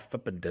a half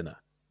flipping dinner.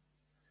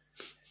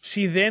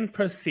 She then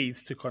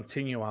proceeds to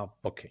continue our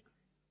booking.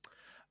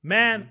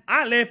 Man,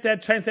 I left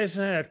that train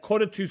station at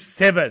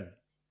 7:15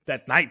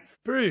 that night.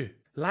 Bro,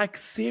 like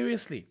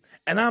seriously.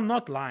 And I'm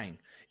not lying.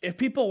 If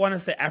people want to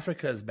say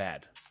Africa is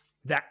bad,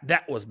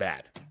 that was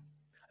bad.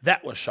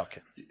 That was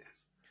shocking.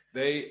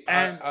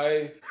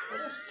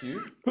 That's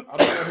cute. I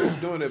don't know who's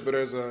doing it, but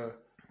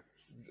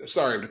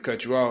sorry to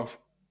cut you off.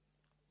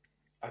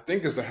 I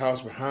think it's the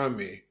house behind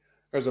me.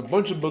 There's a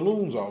bunch of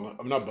balloons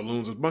not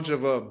balloons, a bunch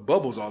of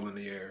bubbles all in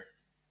the air.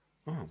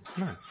 Oh,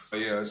 nice.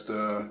 Yeah, it's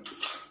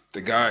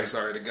the guy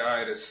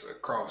that's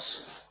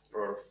across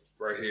or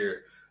right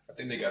here. I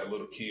think they got a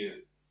little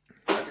kid.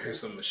 I can hear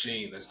some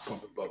machine that's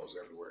pumping bubbles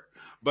everywhere.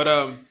 But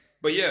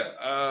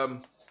yeah,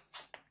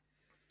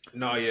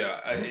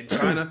 in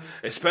China,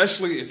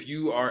 especially if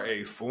you are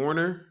a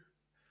foreigner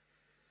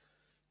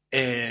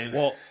and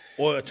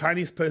or a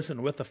Chinese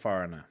person with a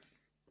foreigner.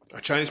 A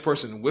Chinese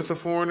person with a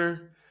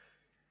foreigner,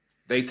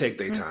 they take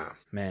their time.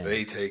 Man.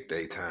 They take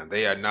their time.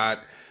 They are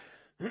not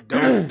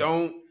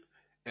don't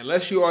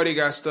unless you already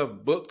got stuff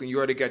booked and you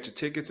already got your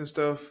tickets and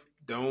stuff,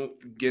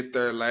 don't get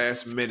there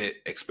last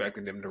minute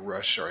expecting them to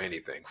rush or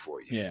anything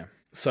for you. Yeah.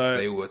 So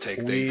they will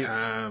take their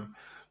time.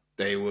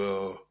 They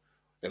will,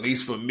 at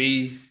least for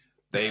me,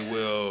 they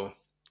will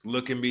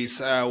look at me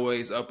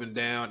sideways, up and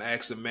down,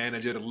 ask the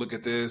manager to look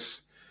at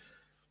this.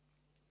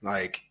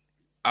 Like,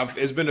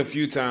 it's been a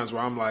few times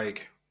where I'm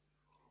like,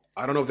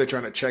 I don't know if they're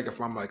trying to check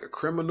if I'm like a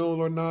criminal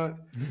or not.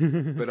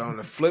 But on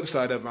the flip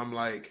side of it, I'm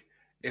like,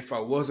 if I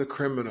was a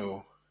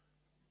criminal,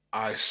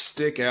 I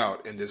stick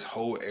out in this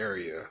whole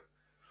area.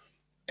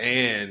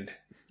 And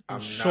I'm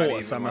sure not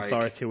even some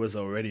authority was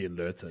already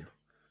alerted.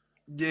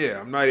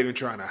 Yeah, I'm not even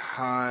trying to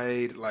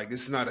hide. Like,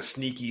 this is not a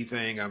sneaky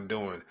thing I'm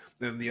doing.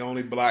 I'm the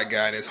only black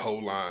guy in this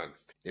whole line.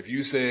 If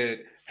you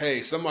said,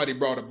 hey, somebody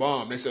brought a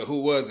bomb, they said,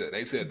 who was it?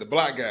 They said, the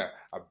black guy.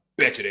 I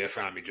bet you they'll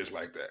find me just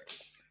like that.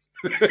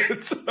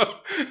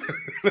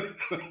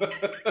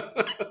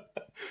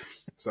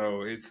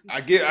 So it's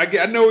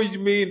I know what you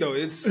mean though.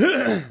 It's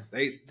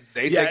they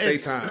take their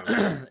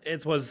time.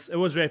 It was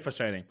very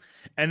frustrating.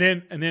 And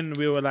then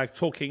we were like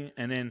talking,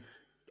 and then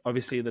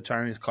obviously the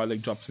Chinese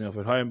colleague dropped me off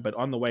at home, but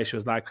on the way she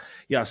was like,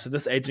 yeah, so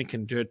this agent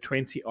can do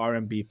 20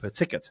 RMB per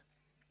ticket.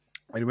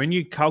 And when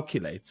you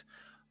calculate,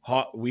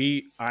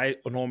 I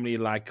normally,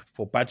 like,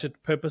 for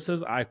budget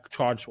purposes, I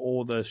charge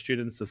all the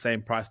students the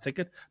same price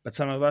ticket, but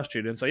some of our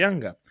students are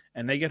younger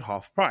and they get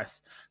half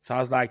price. So I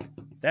was like,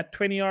 that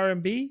 20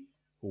 RMB,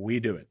 we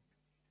do it.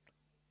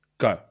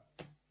 Go.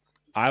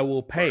 I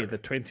will pay the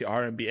 20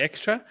 RMB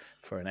extra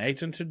for an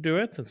agent to do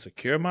it and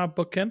secure my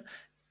booking,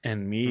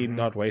 and me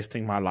not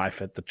wasting my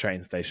life at the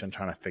train station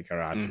trying to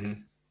figure out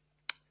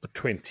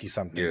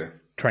 20-something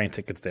train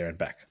tickets there and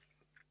back.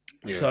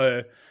 Yeah.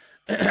 So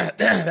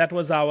that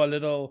was our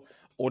little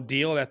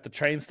ordeal at the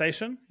train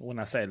station. When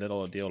I say little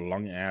ordeal,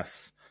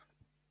 long-ass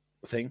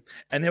thing.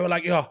 And they were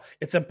like, "Yo,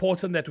 it's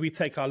important that we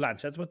take our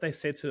lunch." That's what they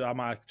said to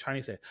my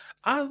Chinese.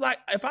 I was like,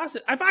 if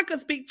I could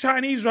speak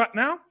Chinese right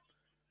now,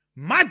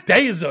 my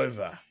day is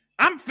over.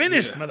 I'm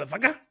finished,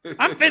 motherfucker.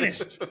 I'm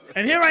finished.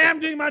 And here I am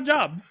doing my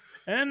job.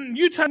 And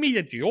you tell me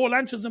that your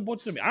lunch is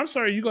important to me. I'm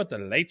sorry, you got the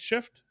late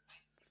shift.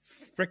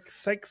 Frick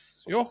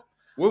sakes. Yo.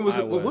 When was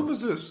it? When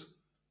was this?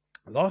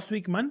 Last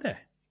week, Monday.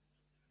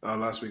 Oh,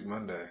 last week,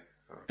 Monday.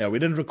 Oh. Yeah, we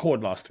didn't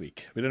record last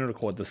week. We didn't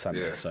record this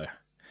Sunday. Yeah. So,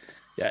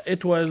 yeah,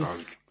 it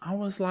was... I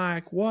was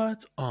like,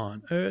 what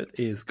on earth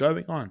is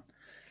going on?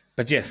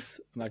 But yes,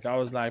 like I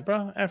was like,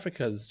 bro,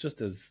 Africa is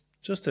just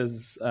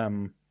as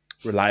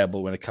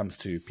reliable when it comes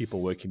to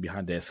people working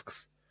behind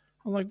desks.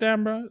 I was like,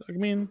 damn, bro. I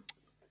mean,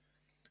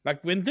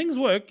 like when things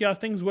work,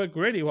 things work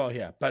really well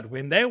here. But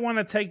when they want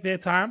to take their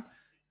time,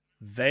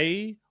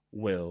 they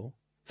will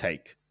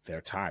take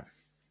their time.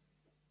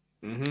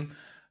 Mm-hmm.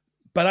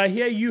 But I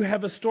hear you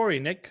have a story,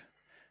 Nick.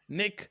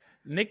 Nick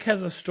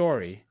has a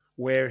story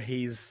where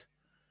his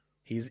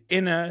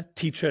inner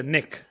teacher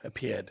Nick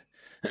appeared.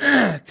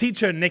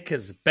 Teacher Nick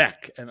is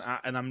back, and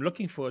I'm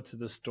looking forward to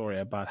this story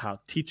about how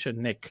Teacher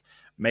Nick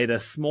made a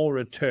small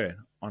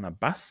return on a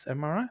bus.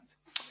 Am I right?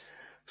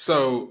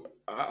 So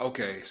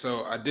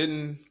so I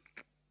didn't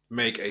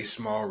make a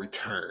small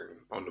return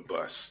on the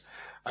bus.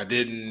 I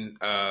didn't.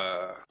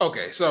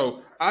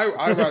 So I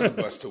ride the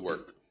bus to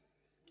work.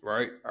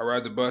 Right, I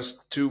ride the bus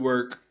to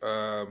work.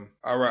 I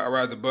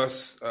ride the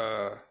bus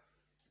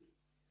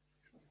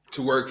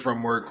to work,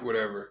 from work,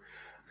 whatever.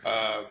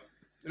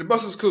 The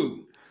bus is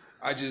cool.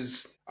 I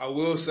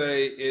will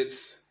say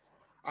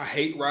I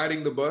hate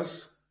riding the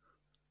bus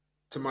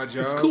to my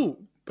job. It's cool,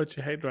 but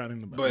you hate riding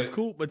the bus. It's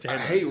cool, but you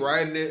hate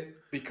riding it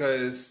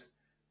because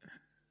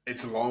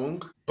it's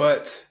long,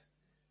 but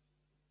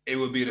it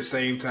would be the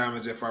same time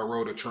as if I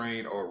rode a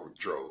train or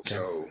drove. Okay.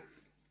 So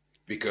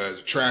because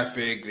of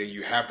traffic, then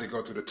you have to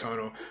go through the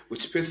tunnel,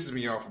 which pisses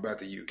me off about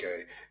the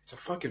UK. It's a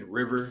fucking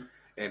river,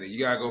 and you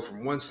gotta go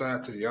from one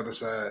side to the other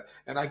side.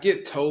 And I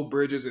get toll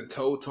bridges and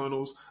toll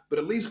tunnels, but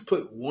at least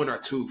put one or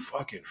two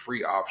fucking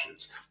free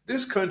options.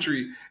 This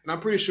country, and I'm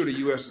pretty sure the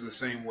US is the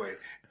same way,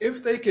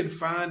 if they can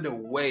find a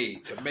way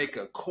to make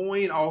a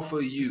coin off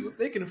of you, if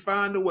they can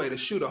find a way to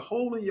shoot a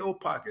hole in your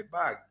pocket,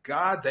 by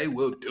God, they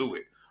will do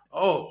it.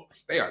 Oh,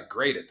 they are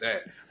great at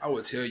that. I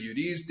will tell you,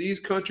 these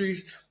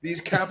countries, these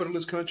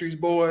capitalist countries,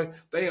 boy,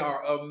 they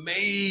are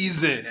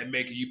amazing at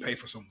making you pay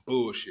for some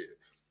bullshit.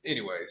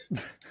 Anyways,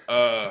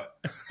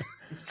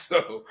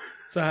 so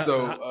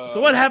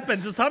what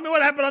happened? Just tell me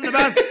what happened on the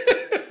bus.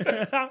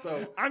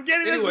 I'm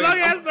getting this long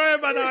ass story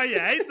about how you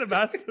hate the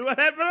bus. What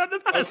happened on the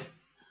bus? Okay.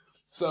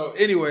 So,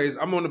 anyways,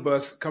 I'm on the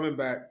bus coming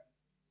back,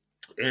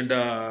 and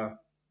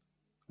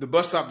the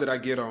bus stop that I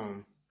get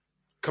on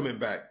coming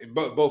back,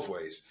 both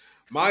ways.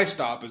 My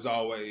stop is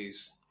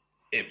always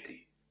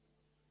empty.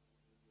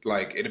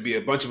 Like, it'll be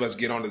a bunch of us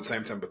get on at the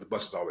same time, but the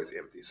bus is always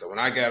empty. So when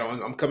I got on,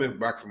 I'm coming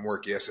back from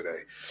work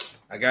yesterday.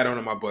 I got on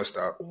at my bus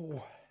stop.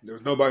 There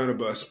was nobody on the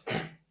bus.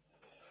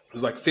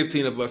 There's like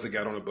 15 of us that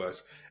got on the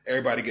bus.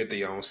 Everybody get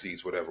their own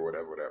seats, whatever.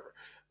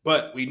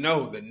 But we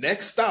know the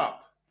next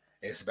stop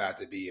is about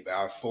to be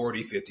about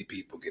 40, 50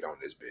 people get on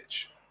this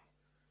bitch.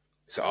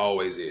 So it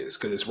always is,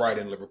 because it's right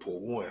in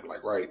Liverpool 1,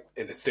 like right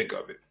in the thick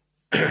of it.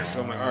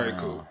 So I'm like, all right,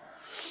 cool.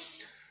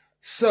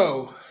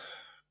 So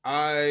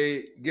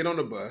I get on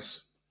the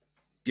bus,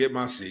 get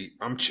my seat,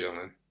 I'm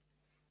chilling,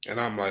 and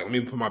I'm like, let me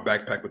put my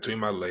backpack between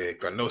my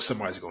legs. I know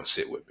somebody's going to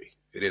sit with me.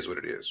 It is what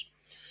it is.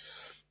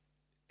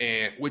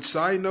 And which,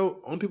 side note,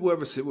 only people who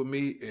ever sit with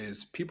me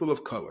is people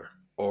of color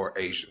or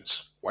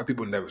Asians. White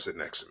people never sit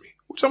next to me,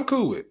 which I'm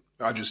cool with.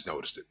 I just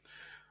noticed it.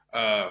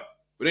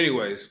 But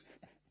anyways,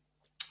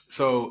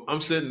 so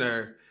I'm sitting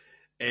there,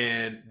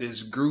 and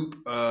this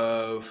group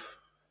of,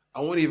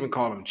 I won't even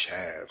call them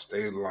chavs.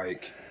 They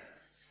like,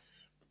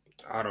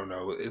 I don't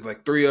know. It's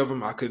like 3 of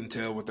them. I couldn't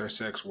tell what their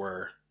sex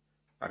were.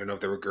 I didn't know if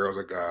they were girls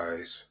or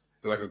guys.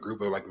 It was like a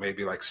group of like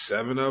maybe like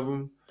 7 of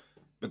them.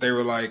 But they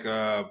were like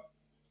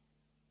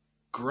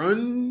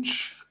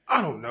grunge.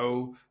 I don't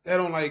know. They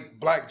had on like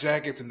black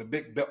jackets and the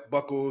big belt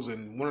buckles,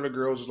 and one of the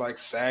girls was like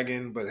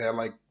sagging, but had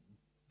like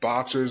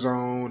boxers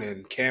on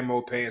and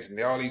camo pants, and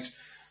all these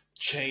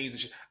chains and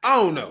shit. I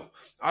don't know.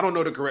 I don't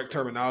know the correct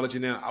terminology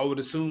now. I would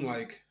assume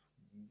like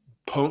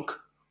punk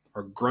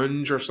or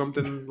grunge or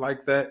something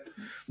like that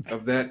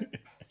of that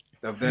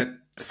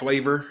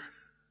flavor.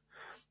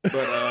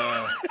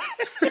 But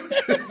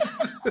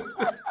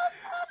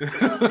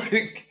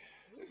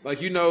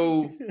like you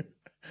know,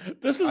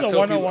 this is a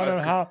 101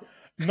 on how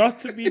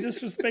not to be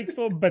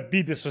disrespectful, but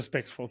be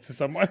disrespectful to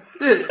someone.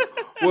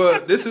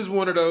 Well, this is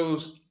one of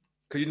those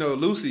because you know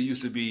Lucy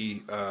used to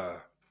be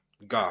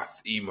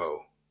goth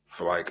emo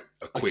for like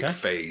a quick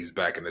phase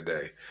back in the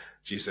day.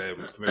 She said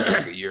maybe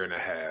like a year and a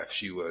half.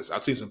 She was.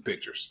 I've seen some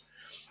pictures,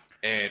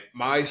 and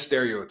my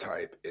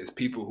stereotype is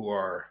people who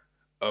are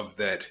of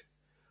that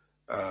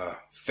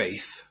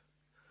faith.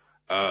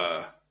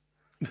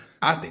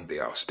 I think they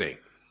all stink.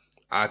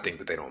 I think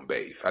that they don't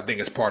bathe. I think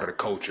it's part of the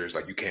culture. It's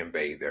like you can't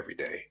bathe every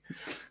day.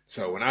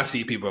 So when I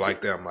see people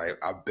like that, I'm like,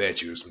 I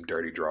bet you there's some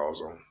dirty draws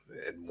on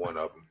in one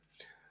of them.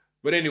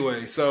 But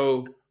anyway,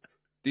 so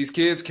these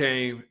kids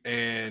came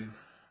and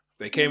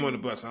they came on the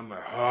bus. I'm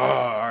like, oh,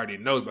 I already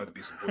know it's about to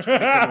be some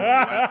bullshit.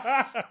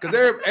 Because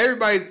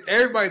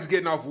everybody's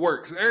getting off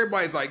work. So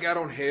everybody's like got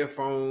on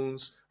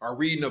headphones or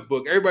reading a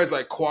book. Everybody's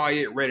like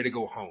quiet, ready to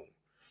go home.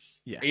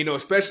 Yeah. And, you know,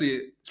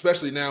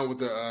 especially now with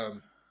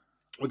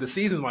the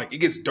season, like it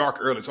gets dark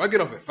early. So I get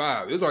off at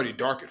 5. It was already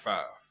dark at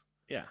 5.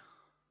 Yeah.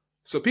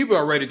 So people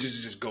are ready to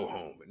just go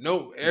home.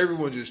 No,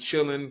 everyone's just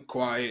chilling,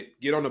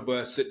 quiet, get on the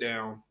bus, sit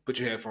down, put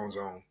your headphones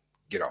on,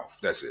 get off.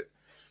 That's it.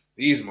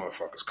 These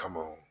motherfuckers come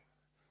on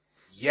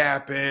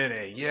yapping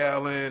and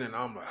yelling, and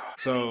I'm like,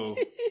 so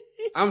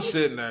I'm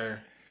sitting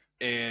there,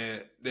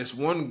 and this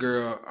one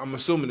girl, I'm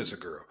assuming it's a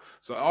girl.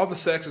 So all the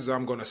sexes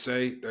I'm going to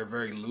say, they're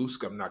very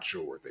loose. I'm not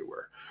sure what they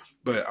were.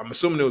 But I'm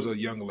assuming it was a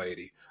young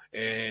lady.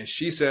 And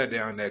she sat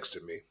down next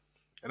to me.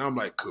 And I'm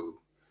like,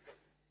 cool.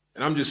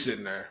 And I'm just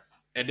sitting there.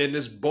 And then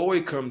this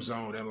boy comes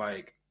on and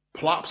like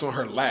plops on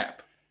her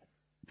lap.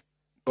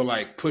 But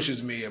like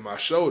pushes me in my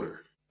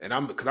shoulder.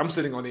 And because I'm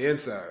sitting on the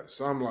inside.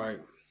 So I'm like,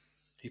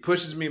 he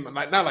pushes me,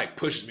 like not like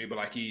pushes me, but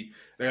like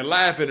they're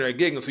laughing, they're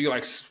giggling. So he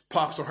like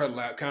plops on her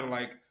lap, kind of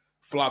like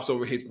flops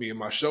over, hits me in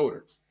my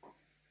shoulder.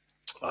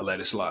 I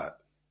let it slide.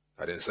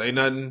 I didn't say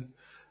nothing.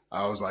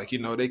 I was like, you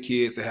know, they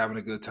kids, they're having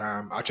a good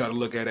time. I try to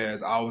look at it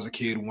as I was a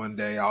kid one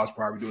day. I was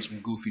probably doing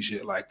some goofy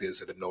shit like this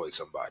that annoyed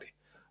somebody.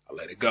 I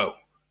let it go.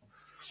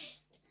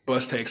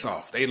 Bus takes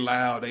off. They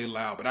loud.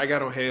 But I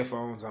got on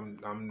headphones.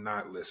 I'm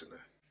not listening.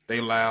 They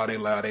loud, they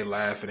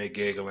laughing, they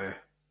giggling.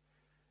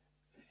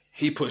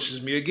 He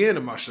pushes me again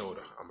in my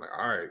shoulder. I'm like,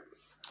 all right.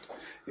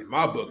 In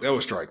my book, that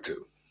was strike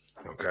 2.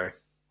 Okay.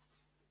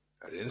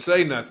 I didn't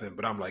say nothing,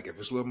 but I'm like, if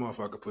this little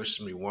motherfucker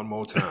pushes me one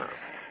more time,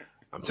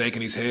 I'm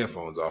taking these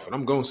headphones off and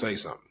I'm going to say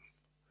something.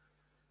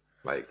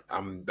 Like,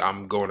 I'm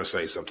going to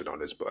say something on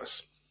this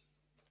bus.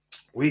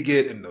 We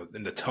get in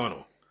the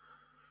tunnel.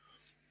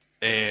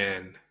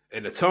 And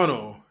in the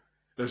tunnel,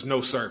 there's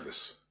no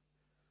service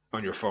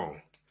on your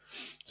phone.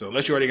 So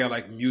unless you already got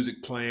like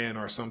music playing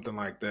or something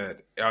like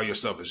that, all your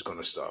stuff is going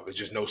to stop. It's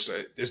just no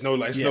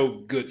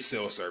good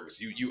cell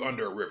service. You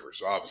under a river,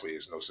 so obviously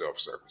there's no cell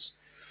service.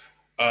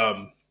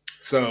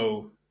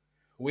 So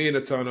we in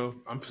the tunnel.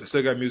 I'm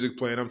still got music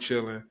playing. I'm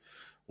chilling.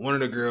 One of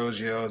the girls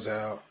yells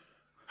out,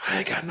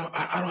 I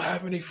don't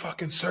have any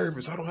fucking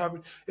service. I don't have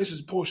it. This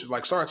is bullshit.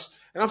 Like starts,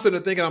 and I'm sitting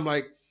there thinking, I'm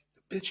like,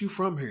 bitch, you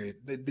from here.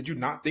 Did you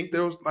not think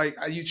there was like,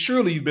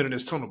 surely you've been in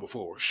this tunnel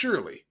before.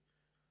 Surely.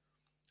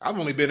 I've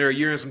only been there a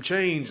year and some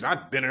change, and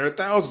I've been there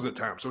thousands of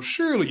times. So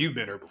surely you've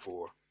been there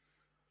before.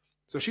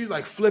 So she's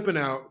like flipping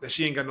out that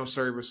she ain't got no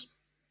service.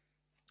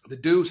 The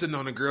dude sitting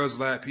on the girl's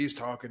lap, he's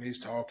talking,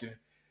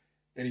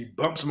 and he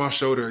bumps my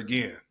shoulder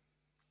again.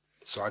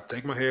 So I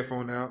take my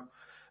headphone out,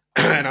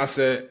 and I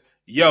said,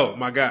 yo,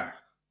 my guy.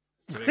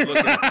 So they look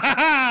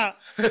at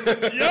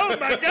me. Yo,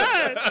 my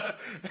guy.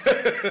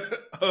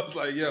 I was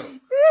like, yo.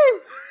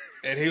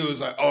 And he was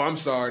like, oh, I'm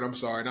sorry.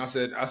 And I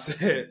said,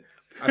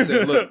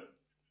 look.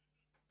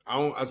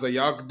 I said,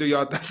 y'all can do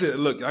y'all. I said,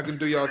 look, y'all can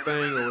do y'all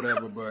thing or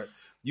whatever, but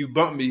you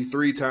bumped me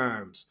 3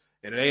 times,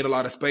 and it ain't a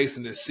lot of space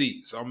in this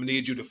seat. So I'm gonna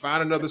need you to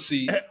find another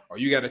seat, or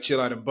you got to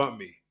chill out and bump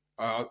me.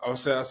 I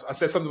said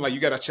something like, you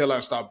got to chill out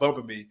and stop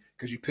bumping me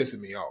because you pissing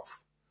me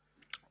off.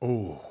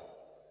 Oh.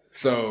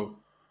 So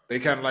they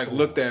kind of like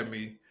looked at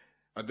me.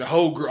 The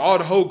whole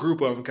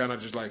group of them kind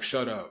of just like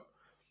shut up,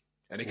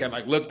 and they kind of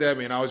like looked at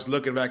me, and I was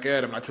looking back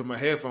at them. And I put my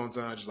headphones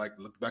on, I just like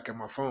looked back at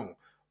my phone,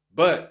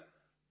 but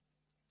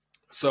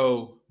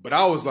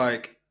I was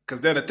like,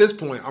 because then at this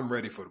point, I'm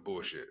ready for the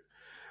bullshit.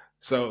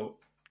 So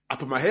I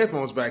put my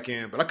headphones back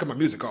in, but I cut my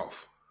music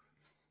off.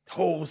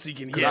 Oh, so you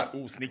can hear.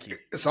 Oh, sneaky.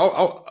 So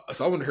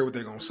I want to hear what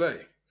they're going to say.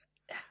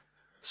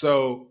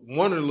 So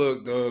one of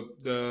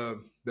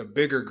the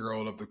bigger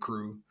girl of the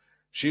crew,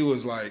 she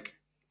was like,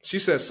 she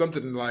said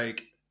something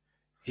like,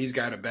 he's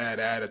got a bad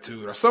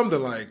attitude or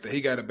something like that. He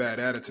got a bad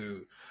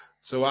attitude.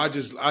 So I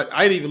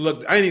didn't even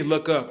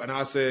look up, and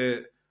I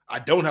said, I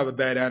don't have a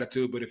bad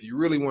attitude, but if you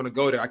really want to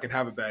go there, I can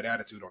have a bad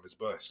attitude on this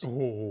bus.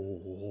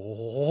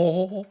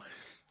 Oh.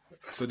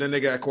 So then they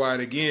got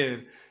quiet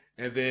again,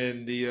 and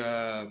then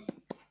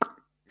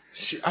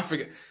I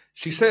forget.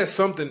 She said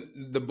something.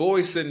 The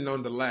boy sitting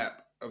on the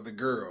lap of the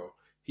girl.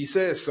 He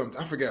said something.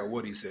 I forgot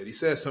what he said. He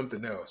said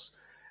something else,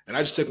 and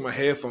I just took my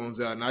headphones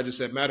out and I just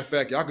said, "Matter of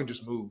fact, y'all can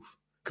just move."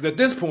 Because at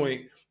this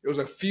point, there was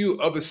a few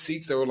other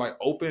seats that were like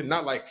open,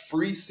 not like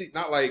free seat,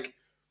 not like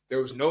there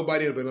was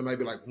nobody, but there might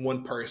be like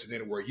one person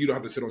in it where you don't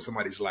have to sit on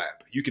somebody's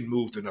lap. You can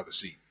move to another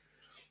seat.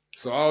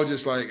 So I was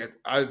just like,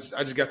 I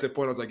just got to the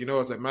point. I was like, I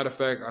was like, matter of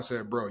fact, I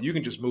said, bro, you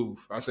can just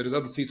move. I said, there's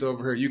other seats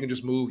over here. You can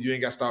just move. You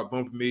ain't got to stop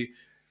bumping me.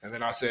 And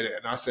then I said,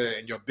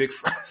 and your big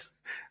friend,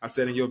 I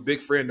said, and your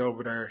big friend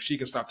over there, she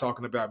can stop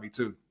talking about me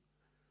too.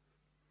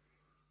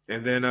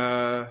 And then,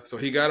 so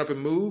he got up and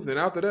moved. And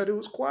after that, it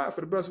was quiet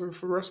for the rest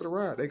of the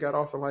ride. They got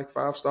off in like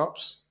 5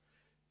 stops.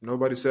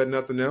 Nobody said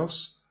nothing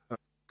else.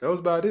 That was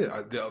about it.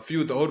 A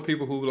few of the older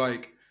people who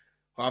like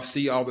I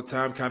see all the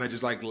time kind of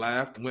just like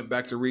laughed and went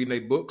back to reading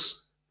their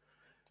books.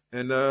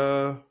 And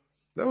that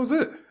was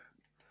it.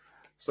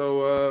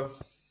 So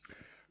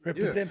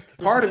represent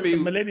part of me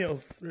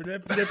millennials.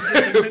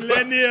 Represent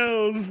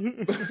millennials.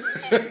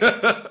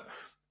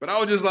 But I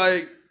was just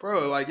like,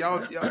 bro, like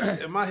y'all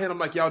in my head, I'm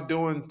like, y'all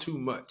doing too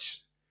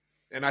much.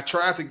 And I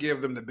tried to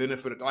give them the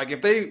benefit of, like,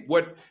 if they,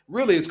 what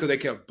really is because they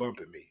kept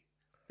bumping me.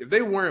 If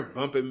they weren't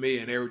bumping me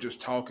and they were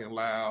just talking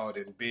loud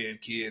and being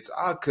kids,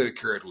 I could have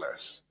cared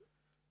less.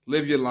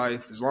 Live your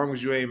life. As long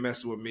as you ain't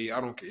messing with me, I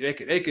don't care.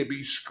 They could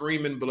be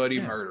screaming bloody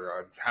murder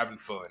or having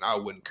fun. I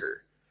wouldn't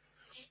care.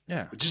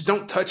 Yeah. But just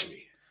don't touch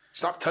me.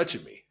 Stop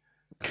touching me.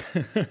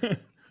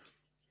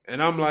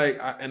 And I'm like,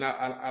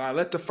 I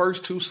let the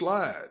first 2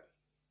 slide.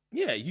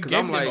 Yeah, you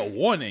gave them a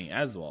warning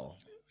as well.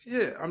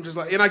 Yeah, I'm just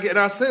like, and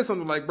I said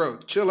something like, bro,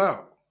 chill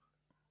out.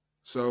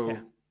 So,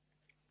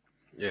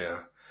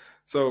 yeah.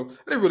 So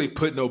they really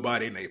put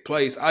nobody in their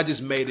place. I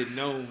just made it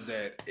known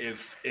that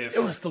if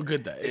it was still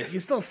good though, you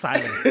still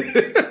silenced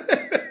it.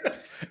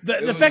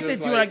 The fact that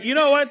you were like, you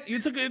know what, you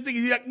took it,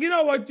 you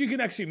know what, you can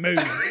actually move.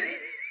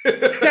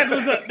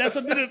 That's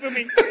what did it for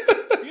me.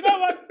 You know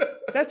what?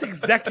 That's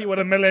exactly what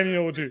a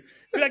millennial would do.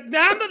 Be like, nah,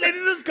 I'm not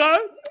letting this go.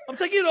 I'm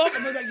taking it off.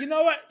 And they're like, you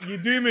know what? You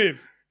do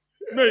move.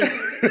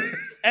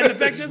 And the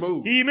fact is,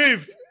 he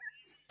moved.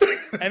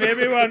 And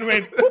everyone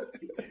went, whoop,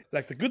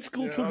 like the good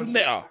school children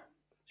they are.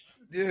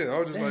 Yeah, I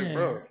was just like,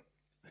 bro.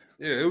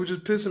 Yeah, it was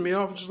just pissing me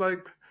off. Just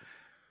like,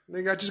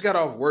 nigga, I just got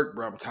off work,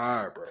 bro. I'm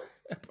tired, bro.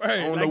 Right,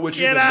 I don't know what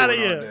you've been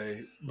doing all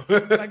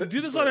day. Like,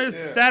 do this on a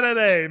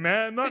Saturday,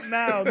 man. Not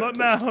now. Not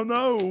now.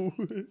 No.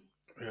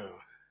 Yeah.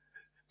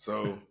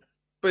 So,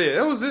 but yeah,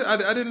 that was it.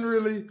 I didn't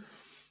really,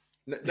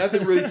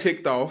 nothing really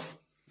ticked off.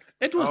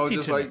 It was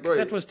teacher Nick.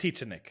 That was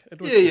teacher Nick.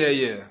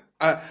 Yeah.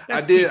 I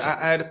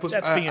had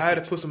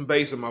to put some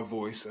bass in my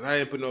voice, and I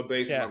didn't put no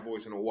bass in my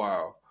voice in a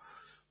while.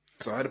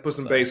 So I had to put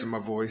some bass in my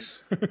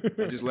voice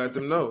and just let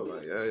them know,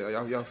 like,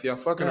 y'all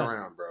fucking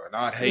around, bro. And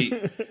I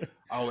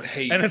would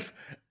hate. And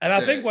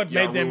I think what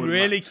made them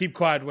really keep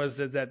quiet was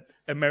that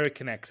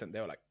American accent.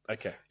 They were like,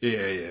 okay.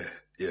 Yeah.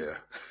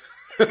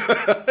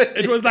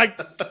 It was like,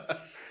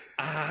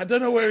 I don't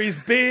know where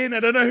he's been.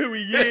 I don't know who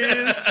he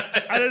is.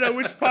 I don't know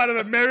which part of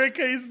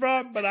America he's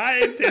from, but I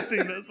ain't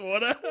testing this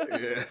water.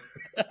 Yeah.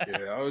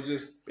 I would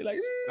just be like,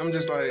 I'm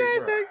just like,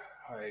 bro,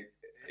 like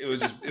it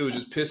was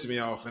just pissing me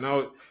off.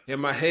 And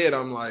in my head,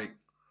 I'm like,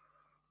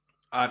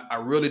 I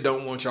really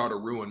don't want y'all to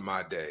ruin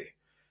my day,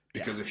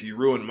 because if you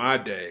ruin my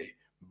day,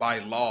 by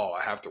law,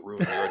 I have to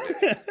ruin your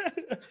day.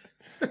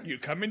 You're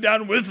coming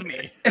down with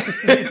me.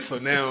 So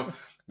now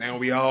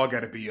we all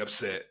got to be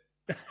upset,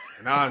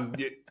 and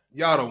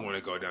y'all don't want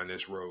to go down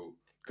this road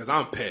because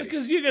I'm petty.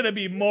 Because you're gonna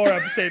be more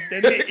upset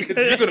than me. Because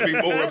you're gonna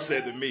be more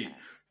upset than me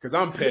because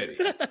I'm petty.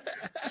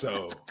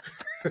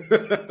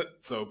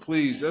 So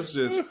please,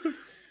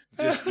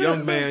 just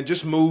young man,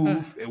 just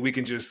move, and we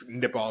can just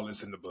nip all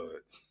this in the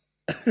bud.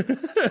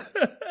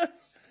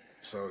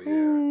 So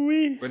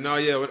yeah, but no,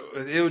 yeah,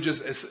 it was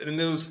just, and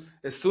it was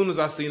as soon as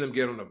I seen them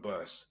get on the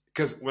bus,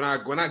 because when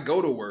I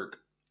go to work,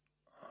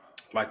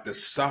 like the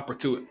stop or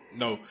two,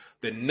 no,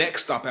 the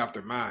next stop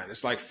after mine,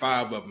 it's like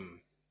 5 of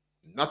them,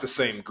 not the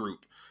same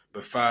group,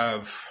 but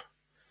 5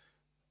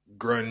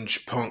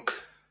 grunge punk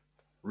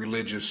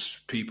religious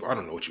people. I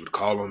don't know what you would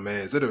call them,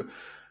 man. Is it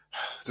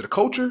a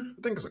culture?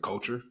 I think it's a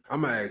culture.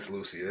 I'm gonna ask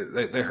Lucy.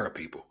 They're her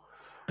people.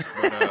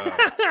 But,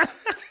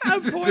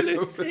 poor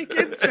Lucy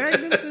gets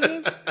dragged into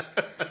this.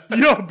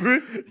 Yo, bro,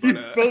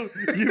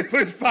 you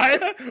put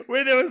fire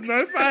where there was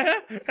no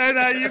fire,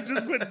 and you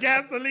just put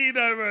gasoline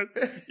over it.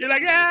 You're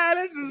like,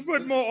 let's just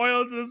put more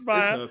oil to this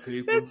fire. It's her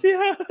people. Let's see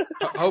how.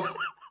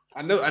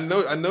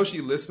 I know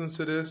she listens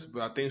to this,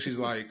 but I think she's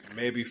like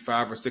maybe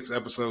 5 or 6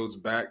 episodes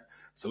back.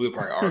 So we'll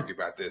probably argue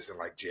about this in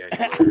like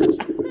January or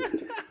something.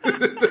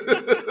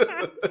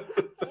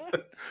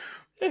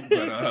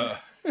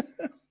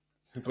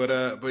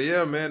 But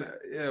yeah, man,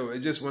 yeah.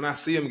 It's just when I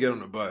see him get on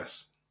the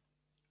bus,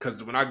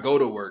 because when I go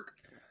to work,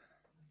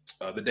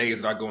 the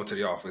days that I go into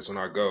the office, when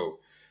I go,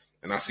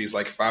 and I see it's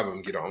like 5 of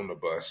them get on the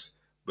bus,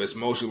 but it's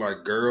mostly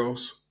like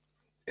girls,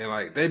 and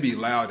like they be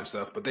loud and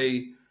stuff, but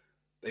they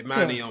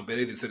mind their own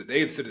business.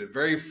 They either sit at the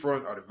very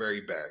front or the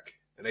very back,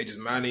 and they just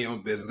mind their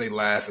own business. They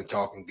laugh and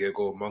talk and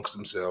giggle amongst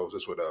themselves.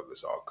 It's whatever.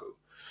 It's all cool.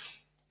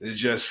 It's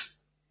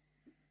just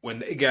when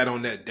they got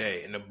on that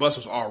day, and the bus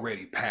was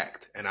already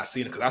packed, and I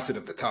seen it because I sit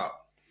at the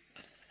top.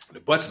 The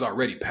bus is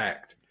already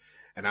packed,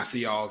 and I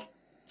see all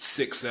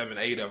 6, 7,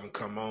 8 of them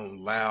come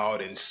on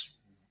loud, and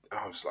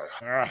I was like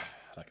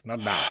not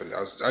now.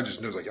 I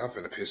just knew it was like, y'all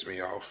finna piss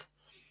me off.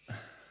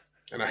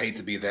 And I hate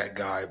to be that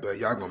guy, but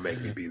y'all gonna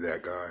make me be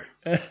that guy.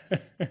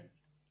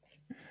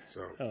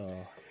 So,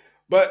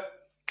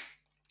 but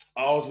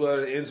all's well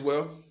that ends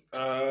well.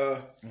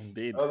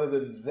 Indeed. Other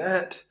than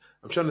that,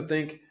 I'm trying to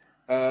think.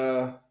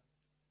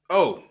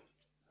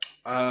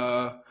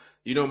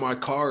 My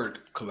card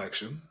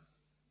collection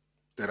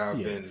that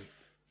I've been.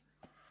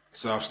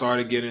 So I've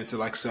started getting into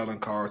like selling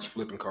cards,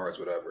 flipping cards,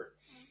 whatever.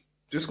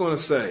 Just gonna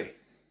say,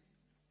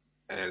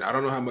 and I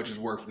don't know how much it's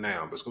worth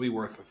now, but it's gonna be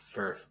worth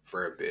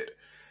for a bit.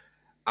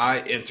 I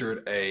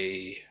entered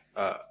a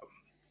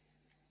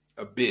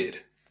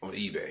bid on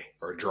eBay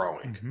or a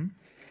drawing,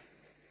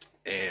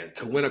 and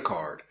to win a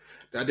card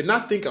that I did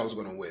not think I was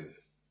going to win.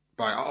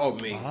 By all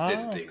means,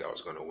 didn't think I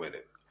was going to win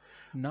it,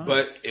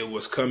 but it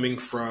was coming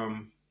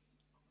from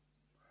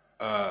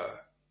the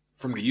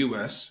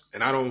U.S.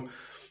 And I don't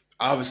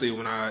obviously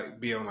when I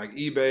be on like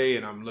eBay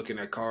and I'm looking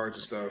at cards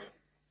and stuff,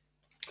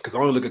 because I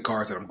only look at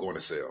cards that I'm going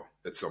to sell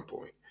at some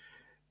point,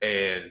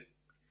 and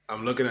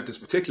I'm looking at this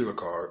particular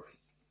card.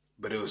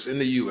 But it was in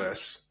the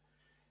U.S.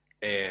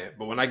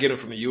 But when I get them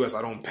from the U.S.,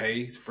 I don't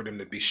pay for them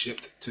to be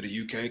shipped to the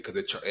U.K. because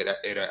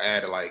it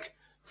added like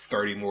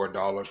 $30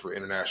 more for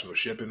international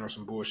shipping or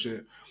some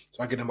bullshit.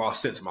 So I get them all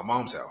sent to my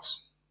mom's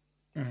house,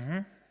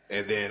 and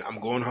then I'm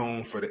going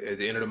home at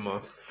the end of the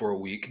month for a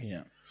week.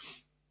 Yeah.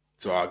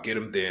 So I'll get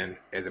them then,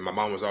 and then my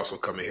mom was also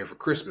coming here for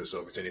Christmas.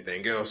 So if it's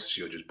anything else,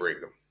 she'll just bring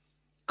them.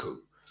 Cool.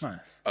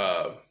 Nice.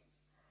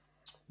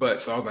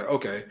 But so I was like,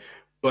 okay,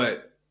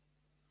 but.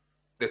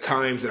 The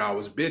times that I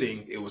was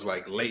bidding, it was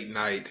like late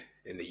night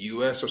in the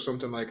U.S. or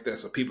something like that.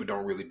 So people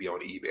don't really be on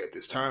eBay at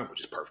this time,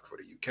 which is perfect for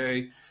the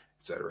U.K., et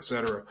cetera, et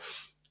cetera.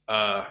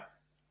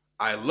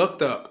 I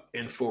looked up,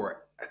 and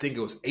for, I think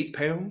it was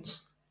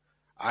 £8,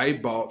 I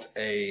bought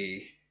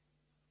a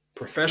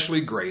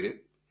professionally graded,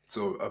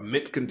 so a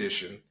mint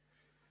condition,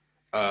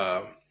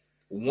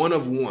 one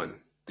of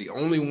one, the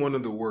only one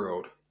in the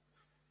world,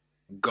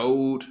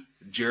 gold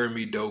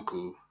Jeremy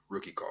Doku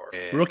rookie card.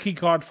 Rookie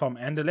card from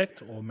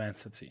Anderlecht or Man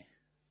City?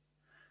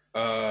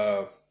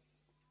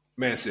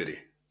 Man City.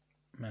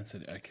 Man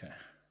City, okay.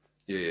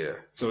 Yeah.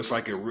 So it's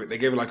like they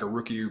gave it like a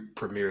rookie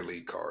Premier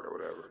League card or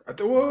whatever. I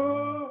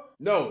thought,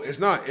 no, it's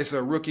not. It's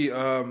a rookie.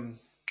 Anderlecht.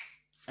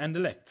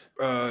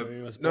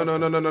 No.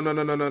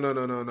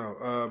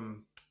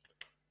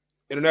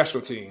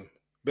 International team,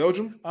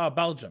 Belgium.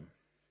 Belgium.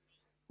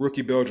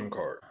 Rookie Belgium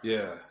card.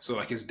 Yeah. So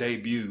like his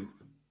debut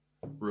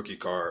rookie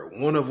card,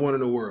 one of one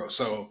in the world.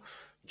 So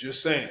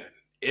just saying.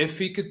 If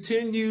he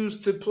continues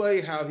to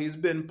play how he's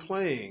been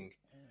playing,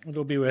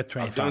 it'll be worth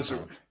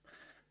 £25.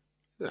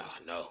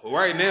 No.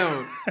 Right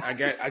now, I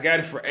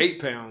got it for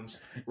 £8.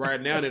 Right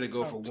now, it'll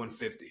go for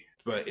 $150.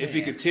 But if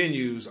he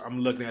continues, I'm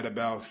looking at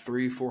about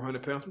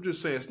 £300-400. I'm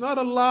just saying it's not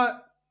a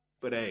lot,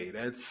 but hey,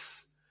 I'm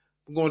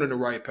going in the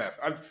right path.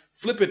 I'm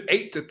flipping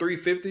 8 to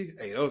 $350.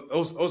 Hey,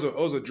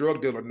 those are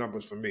drug dealer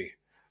numbers for me.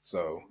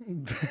 So.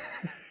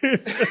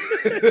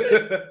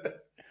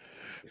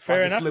 If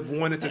Fair I can enough. flip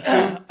 1 into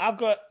 2, I've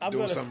got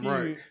a something few.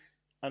 right.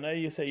 I know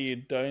you say you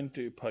don't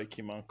do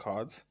Pokemon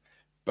cards,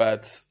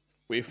 but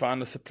we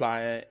found a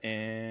supplier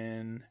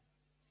in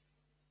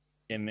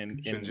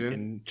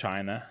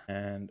China,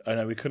 and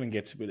we couldn't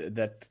get to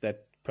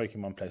that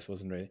Pokemon place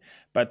wasn't ready,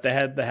 but they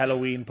had the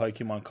Halloween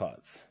Pokemon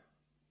cards.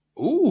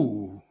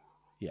 Ooh,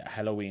 yeah,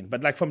 Halloween,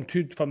 but like from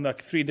three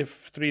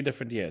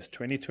different years: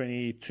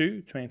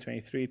 2022,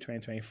 2023,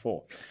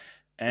 2024,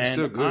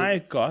 and I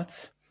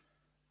got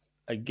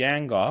a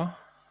Gengar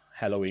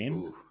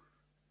Halloween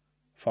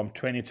from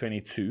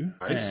 2022,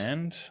 nice.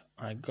 And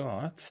I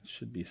got,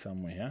 should be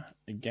somewhere here,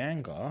 a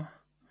Gengar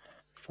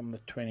from the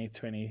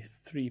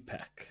 2023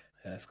 pack.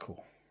 Yeah, that's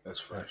cool. That's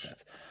fresh.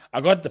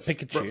 I got the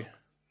Pikachu. Bro.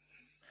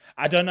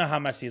 I don't know how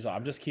much these are.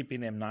 I'm just keeping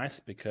them nice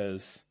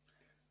because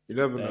you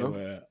never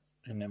know.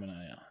 You never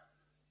know, yeah.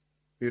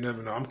 You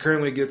never know. I'm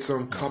currently getting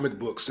some comic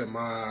books that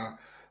my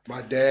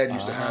dad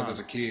used to have as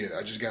a kid.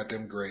 I just got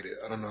them graded.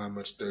 I don't know how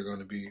much they're going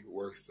to be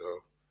worth though.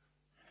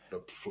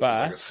 It's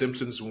like a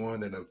Simpsons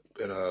one and a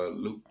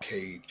Luke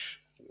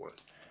Cage one.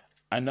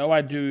 I know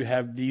I do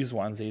have these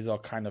ones. These are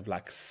kind of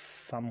like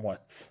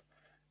somewhat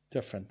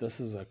different. This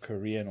is a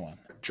Korean one.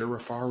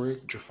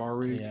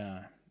 Jafari.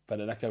 Yeah, but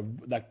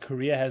like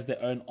Korea has their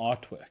own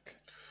artwork.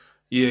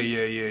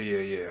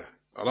 Yeah.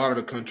 A lot of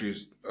the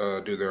countries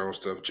do their own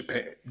stuff.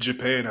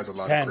 Japan has a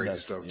lot of crazy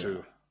stuff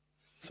too.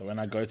 So when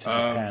I go to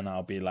Japan,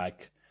 I'll be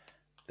like,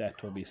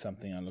 that will be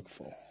something I look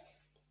for.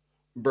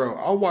 Bro,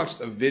 I watched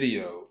a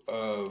video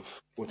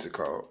of, what's it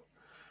called?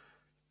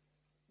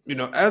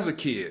 as a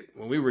kid,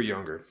 when we were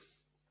younger,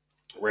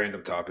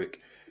 random topic,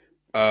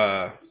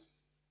 uh,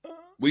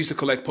 we used to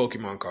collect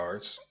Pokemon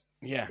cards,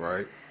 Yeah.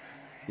 right?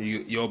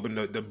 You open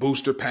the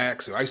booster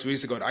packs. So I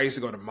used to go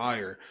to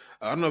Meyer.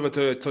 I don't know if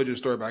I told you the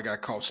story, but I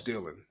got caught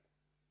stealing.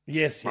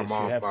 Yes, My you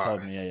mom, have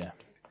told me. Yeah.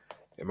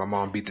 and my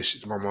mom beat the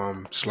shit. My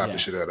mom slapped the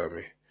shit out of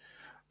me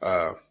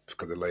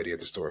because the lady at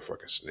the store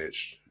fucking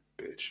snitched,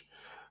 bitch.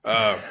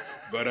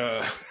 But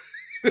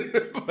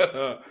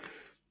but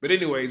but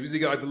anyways, we used to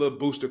get like the little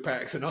booster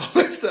packs and all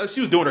that stuff.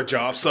 She was doing her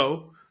job,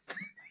 so.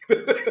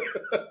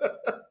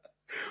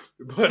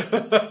 but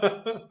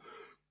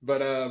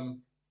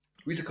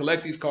we used to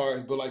collect these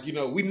cards, but like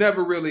we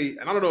never really.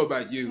 And I don't know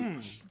about you.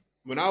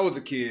 When I was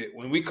a kid,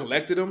 when we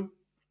collected them,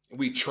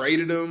 we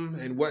traded them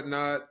and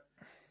whatnot.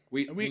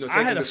 We take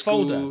I had them a to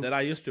school. folder that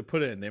I used to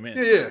put in them in.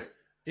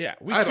 Yeah.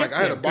 We I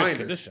had a binder.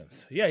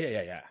 Conditions. Yeah.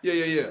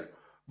 Yeah.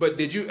 But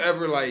did you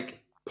ever like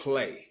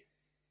play?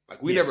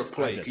 Like we never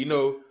played.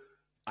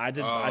 I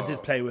did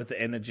play with the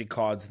energy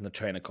cards and the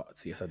trainer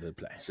cards. Yes, I did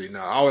play. See,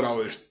 now I would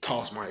always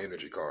toss my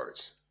energy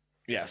cards.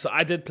 Yeah, so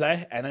I did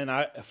play, and then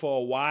for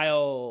a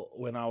while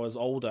when I was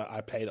older,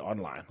 I played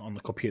online on the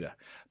computer.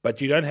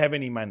 But you don't have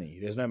any money.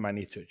 There's no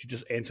money to it. You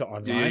just enter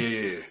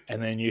online,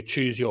 and then you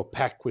choose your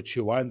pack which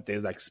you want.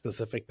 There's like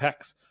specific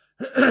packs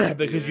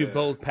because you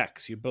build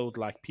packs. You build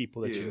like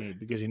people that you need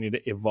because you need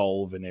to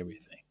evolve and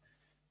everything.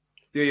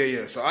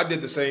 Yeah. So I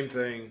did the same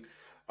thing.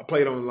 I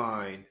played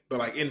online, but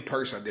like in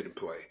person, I didn't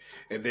play.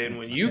 And then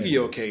when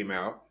Yu-Gi-Oh came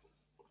out,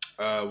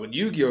 I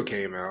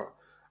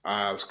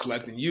was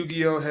collecting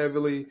Yu-Gi-Oh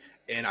heavily,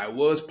 and I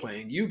was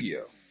playing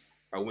Yu-Gi-Oh.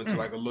 I went to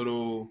like a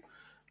little,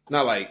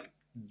 not like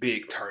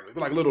big tournament,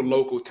 but like little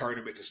local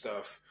tournaments and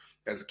stuff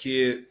as a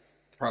kid,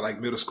 probably like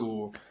middle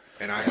school.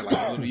 And I had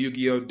like little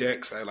Yu-Gi-Oh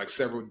decks. I had like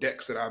several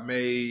decks that I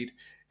made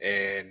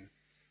and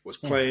was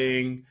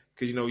playing.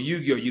 Because,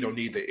 Yu-Gi-Oh, you don't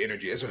need the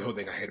energy. That's the whole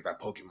thing I hate about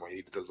Pokemon. You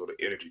need those little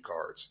energy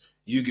cards.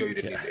 Yu-Gi-Oh, you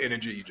didn't need the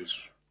energy. You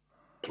just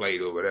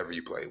played or whatever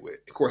you played with.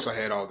 Of course, I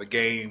had all the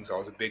games. I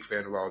was a big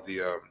fan of all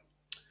the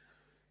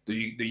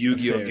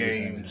Yu-Gi-Oh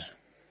games,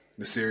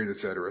 the series, et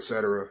cetera, et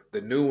cetera.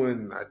 The new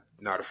one, I'm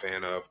not a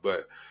fan of,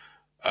 but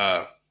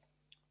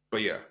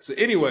yeah. So,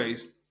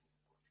 anyways,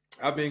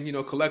 I've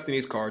been collecting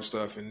these card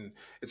stuff, and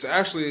it's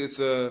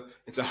a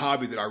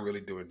hobby that I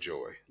really do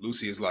enjoy.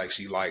 Lucy is like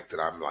she liked that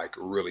I'm like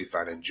really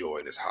finding joy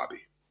in this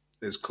hobby.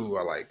 It's cool.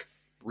 I like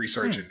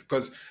researching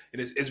because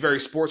it's very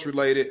sports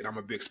related, and I'm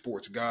a big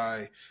sports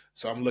guy,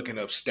 so I'm looking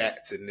up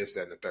stats and this,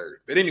 that, and the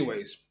third. But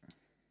anyways.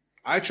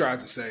 I tried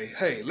to say,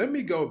 hey, let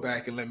me go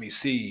back and let me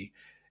see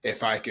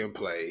if I can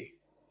play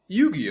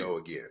Yu-Gi-Oh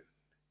again.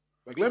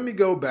 Like, let me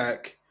go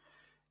back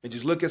and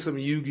just look at some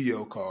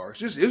Yu-Gi-Oh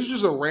cards. It was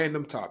just a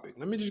random topic.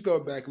 Let me just go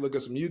back and look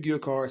at some Yu-Gi-Oh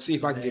cards, see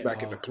if I can get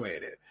back into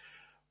playing it.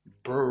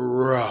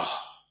 Bruh.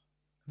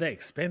 They're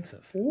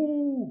expensive.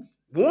 Ooh.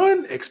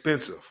 One,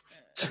 expensive.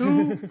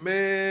 Two,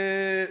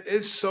 man,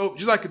 it's so,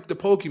 just like the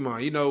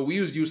Pokemon. We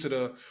was used to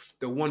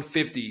the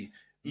 150.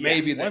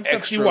 Maybe the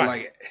extra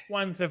like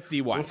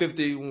 151.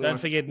 151. Don't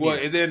forget me. Well,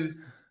 and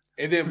then,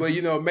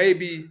 but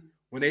maybe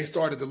when they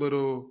started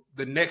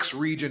the next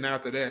region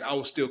after that, I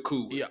was still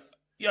cool with.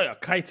 Yeah,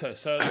 Kaito.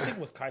 So I think it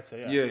was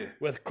Kaito. Yeah.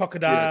 With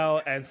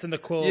Crocodile and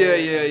Cyndaquil.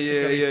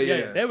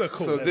 Yeah. They were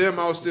cool. So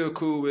I was still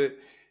cool with.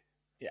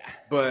 Yeah.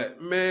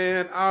 But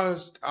man, I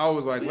was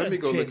like, let me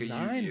go look at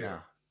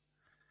Yu-Gi-Oh.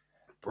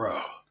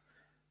 Bro,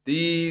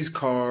 these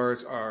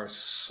cards are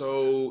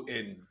so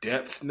in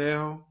depth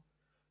now.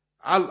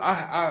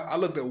 I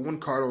looked at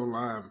one card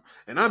online,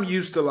 and I'm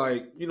used to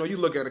like, you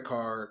look at a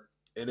card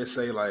and it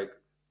say like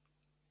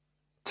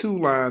 2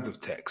 lines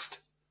of text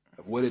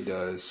of what it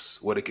does,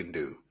 what it can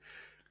do.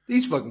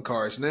 These fucking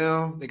cards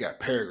now, they got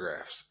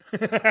paragraphs.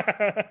 And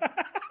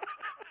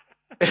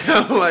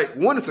I'm like,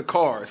 one, it's a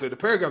card, so the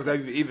paragraphs are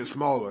even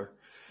smaller.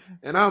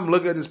 And I'm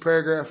looking at this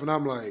paragraph and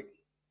I'm like,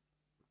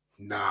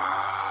 next.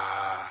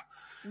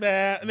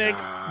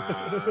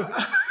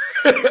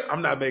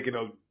 I'm not making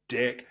no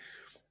deck.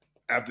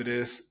 After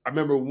this, I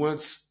remember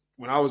once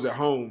when I was at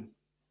home,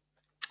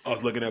 I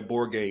was looking at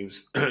board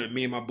games.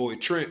 Me and my boy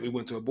Trent, we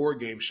went to a board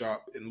game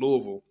shop in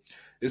Louisville.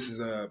 This is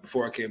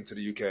before I came to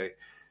the UK.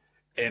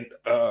 And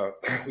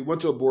we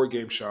went to a board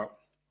game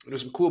shop.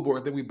 There's some cool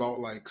board. I think we bought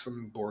like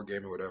some board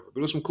game or whatever. But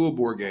there's some cool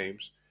board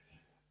games.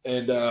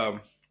 And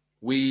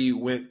we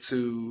went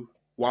to,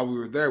 while we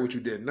were there, which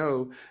we didn't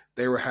know,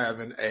 they were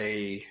having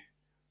a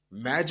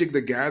Magic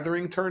the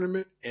Gathering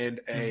tournament and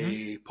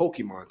a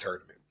Pokemon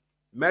tournament.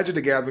 Magic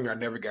the Gathering, I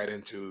never got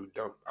into.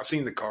 I've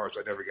seen the cards,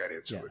 I never got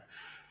into it.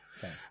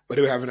 Same. But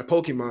they were having a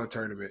Pokemon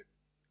tournament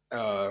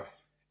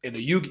in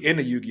the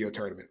Yu-Gi-Oh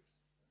tournament.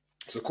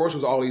 So of course, it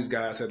was all these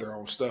guys had their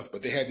own stuff,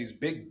 but they had these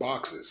big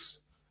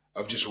boxes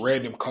of just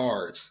random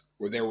cards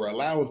where they were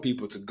allowing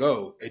people to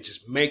go and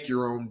just make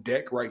your own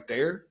deck right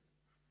there,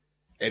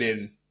 and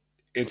then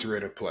enter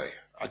it and play.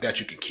 I doubt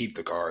you can keep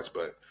the cards,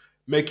 but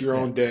make your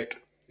own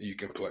deck, you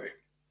can play.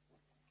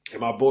 And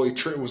my boy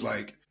Trent was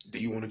like, do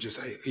you want to just,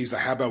 he's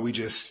like, how about we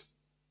just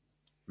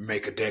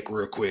make a deck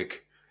real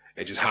quick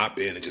and just hop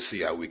in and just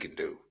see how we can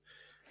do?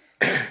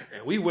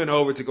 And we went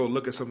over to go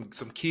look at some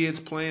kids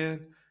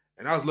playing,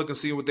 and I was looking,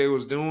 seeing what they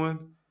was doing,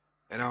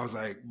 and I was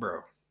like, bro,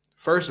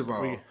 first of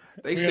all,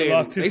 they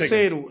saying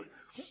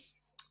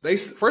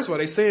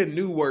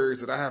new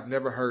words that I have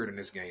never heard in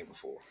this game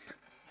before.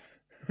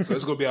 So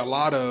it's gonna be a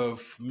lot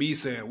of me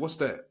saying, "What's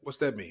that? What's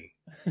that mean?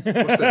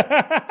 What's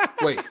that?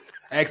 Wait."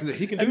 Asking,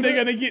 he can do and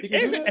they're that? gonna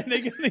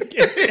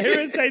get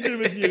irritated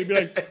with you. Be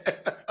like,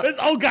 "This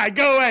old guy,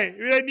 go away.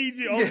 We don't need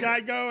you, old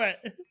guy, go away."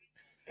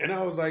 And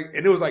I was like,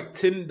 and it was like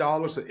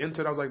 $10 to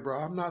enter. And I was like, bro,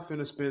 I'm not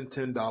finna spend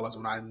 $10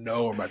 when I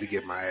know I'm about to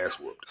get my ass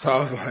whooped. So I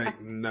was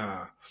like,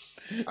 nah.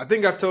 I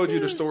think I've told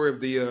you the story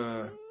of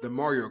the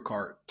Mario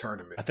Kart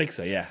tournament. I think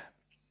so, yeah.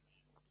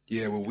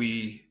 Yeah, when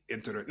we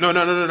entered it. No,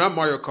 not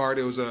Mario Kart.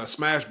 It was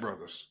Smash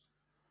Brothers.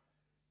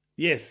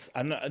 Yes,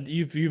 I know.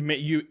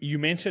 You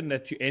mentioned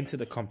that you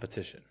entered a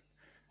competition.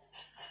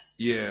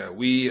 Yeah,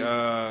 we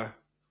were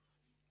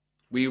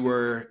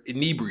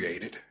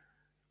inebriated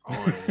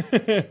on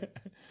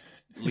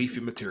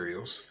leafy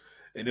materials,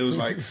 and it was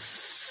like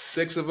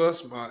 6 of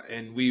us,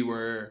 and we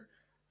were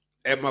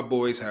at my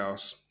boy's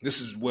house.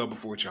 This is well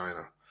before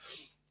China,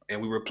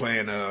 and we were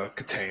playing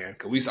Catan,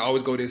 because we used to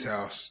always go to his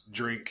house,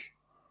 drink,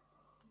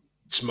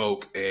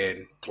 smoke,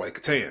 and play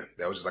Catan.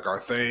 That was just like our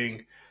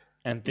thing.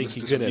 And think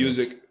listen you're to good some at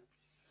music. it.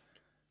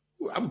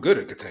 I'm good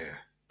at Catan.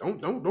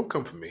 Don't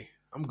come for me.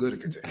 I'm good at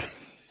Catan.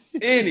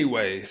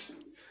 Anyways,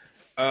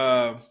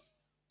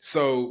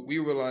 so we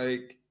were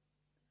like,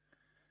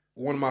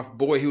 one of my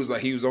boy, he was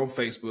on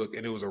Facebook,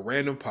 and it was a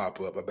random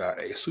pop-up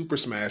about a Super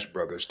Smash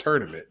Brothers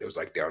tournament. It was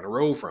like down the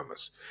road from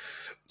us.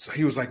 So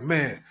he was like,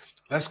 man,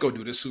 let's go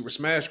do this Super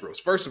Smash Bros.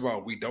 First of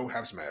all, we don't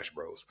have Smash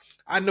Bros.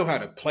 I know how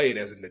to play it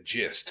as in the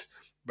gist,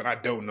 but I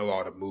don't know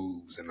all the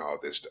moves and all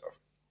this stuff.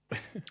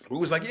 We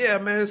was like, yeah,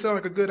 man, it sounds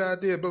like a good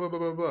idea, blah, blah, blah,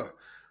 blah, blah.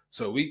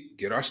 So we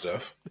get our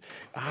stuff.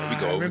 And we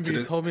go I over remember to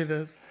you told me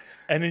this.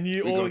 And then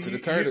you go to the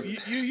tournament.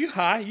 You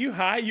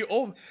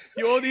all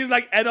these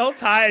like adults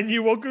high, and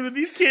you walk into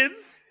these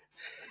kids.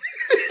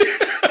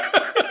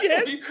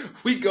 Yes.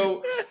 we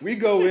go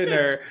in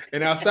there,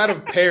 and outside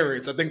of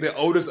parents, I think the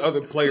oldest other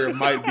player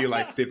might be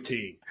like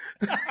 15.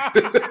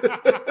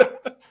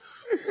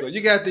 So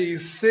you got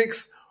these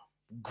 6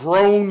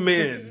 grown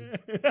men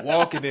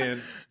walking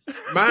in.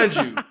 Mind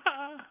you,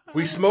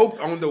 we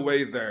smoked on the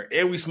way there,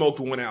 and we smoked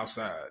one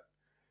outside.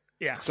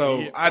 Yeah.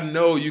 So I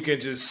know you can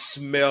just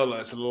smell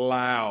us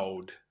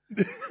loud.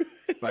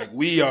 Like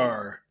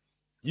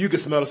you can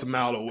smell us a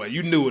mile away.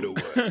 You knew what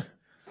it was.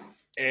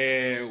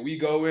 And we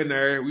go in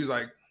there, we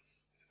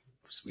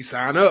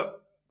sign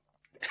up.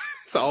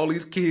 So all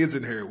these kids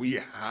in here, we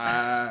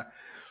high.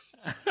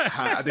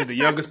 I think the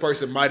youngest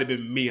person might have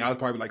been me. I was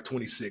probably like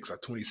 26 or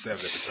 27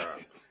 at the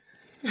time.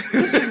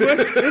 This is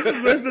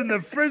worse than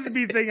the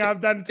frisbee thing I've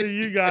done to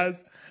you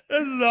guys.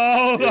 This is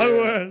all the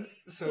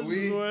worst. So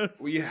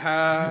we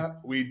high,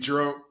 we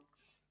drunk,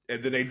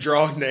 and then they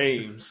draw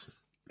names,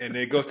 and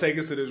they go take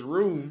us to this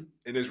room.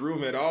 And this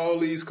room had all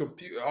these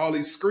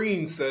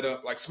screens set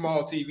up, like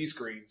small TV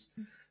screens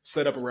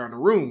set up around the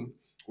room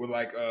with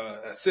like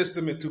a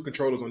system and 2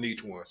 controllers on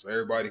each one, so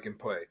everybody can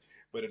play.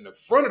 But in the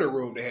front of the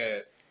room, they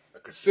had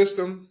a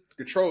system,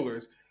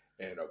 controllers,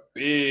 and a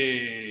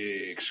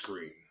big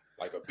screen.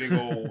 Like a big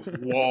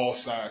old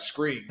wall-sized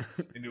screen.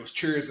 And there was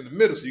chairs in the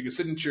middle, so you can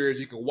sit in chairs,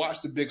 you can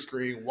watch the big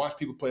screen, watch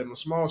people play on the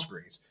small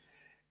screens.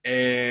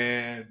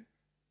 And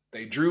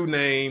they drew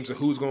names of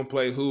who's going to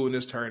play who in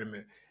this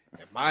tournament.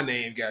 And my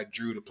name got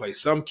drew to play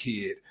some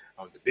kid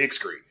on the big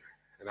screen.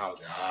 And I was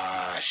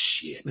like,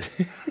 shit.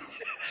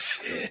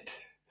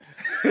 Shit.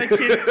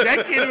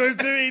 That kid was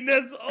doing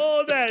this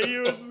all day. He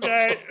was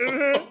like,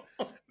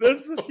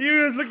 he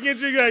was looking at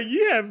you going,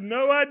 you have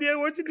no idea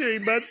what you're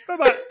doing, bud.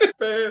 Bye-bye.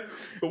 Man,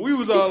 but we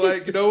was all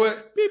like, you know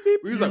what? Beep,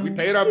 beep. We was like, we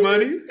paid our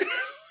money.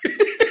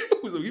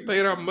 We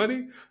paid our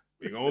money.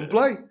 We gonna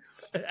play.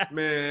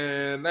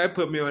 Man, that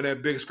put me on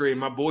that big screen.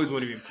 My boys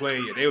weren't even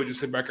playing it. They would just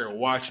sit back there and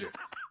watch it.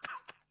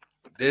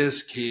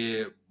 This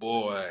kid,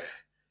 boy,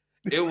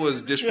 it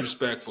was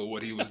disrespectful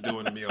what he was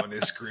doing to me on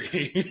this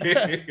screen.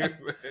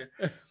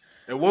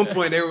 At one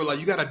point, they were like,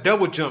 you got a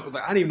double jump. I was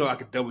like, I didn't even know I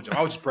could double jump.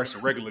 I was just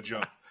pressing regular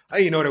jump. I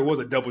didn't know there was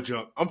a double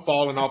jump. I'm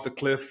falling off the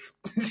cliff.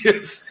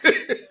 Just beat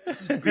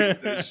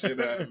the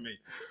shit out of me.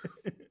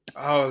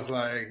 I was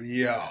like,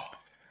 yo.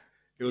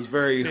 It was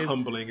very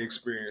humbling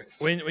experience.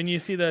 When you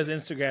see those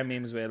Instagram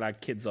memes where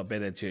like kids are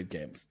better at shooting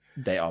games,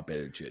 they are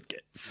better at shooting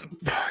games.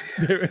 Oh,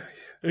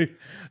 yeah.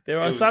 There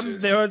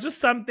are just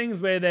some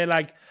things where they're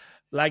like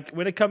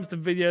when it comes to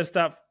video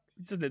stuff,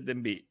 just let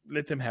them be.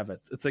 Let them have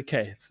it. It's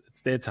okay.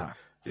 It's their time.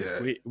 Yeah.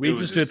 We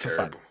just do it for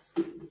fun.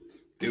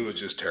 It was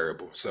just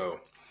terrible.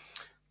 So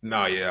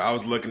I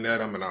was looking at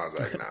them and I was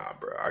like, nah,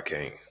 bro, I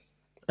can't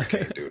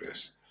do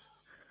this.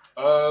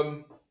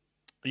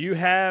 You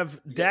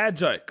have dad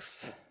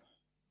jokes.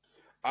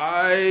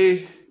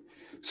 I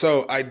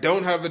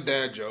don't have a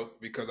dad joke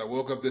because I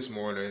woke up this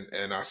morning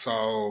and I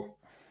saw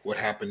what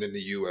happened in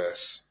the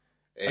U.S.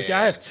 Okay,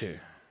 I have two.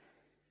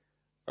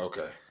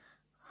 Okay.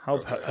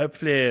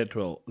 Hopefully it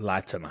will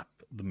lighten up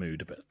the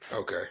mood a bit.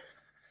 Okay.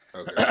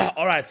 Okay.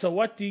 All right. So,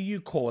 what do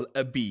you call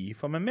a bee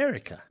from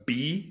America?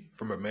 B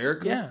from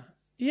America? Yeah.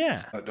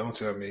 Yeah. Don't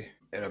tell me.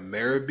 An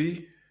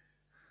Ameribee?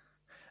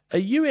 A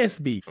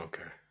USB.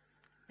 Okay.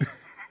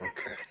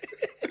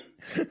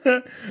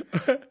 Okay.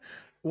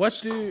 What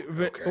do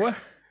Okay.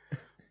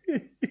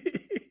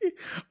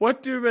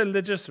 what do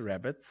religious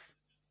rabbits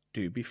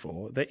do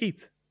before they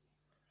eat?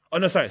 Oh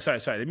no, sorry.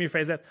 Let me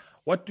rephrase that.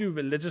 What do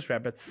religious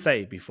rabbits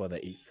say before they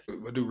eat?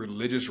 What do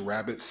religious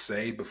rabbits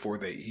say before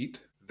they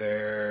eat?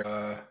 They're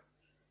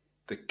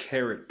the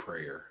carrot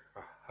prayer.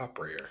 A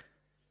prayer.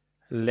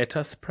 Let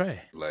us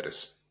pray.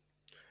 Lettuce.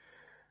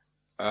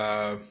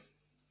 Why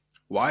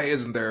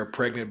isn't there a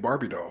pregnant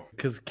Barbie doll?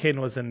 Because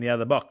Ken was in the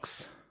other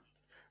box.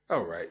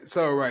 All right.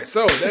 So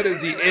that is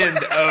the end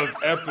of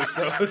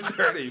episode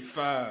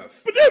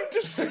 35.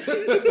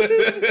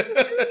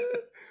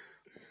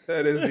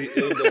 That is the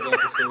end of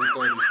episode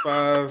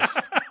 35.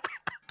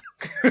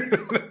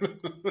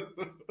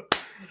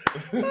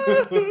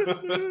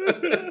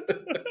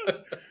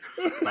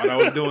 Thought I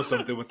was doing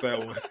something with that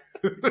one.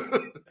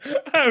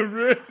 I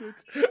ruined it.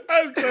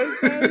 I'm so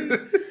sorry.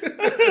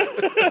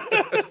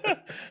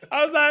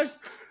 I was like,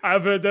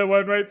 I've heard that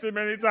one way too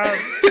many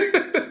times.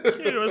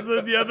 It was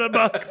in the other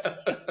box.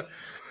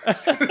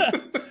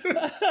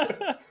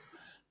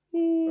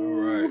 All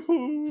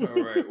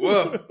right.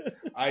 Well,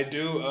 I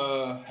do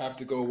have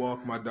to go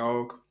walk my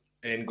dog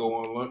and go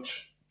on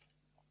lunch.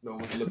 No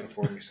one's looking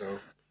for me, so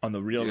on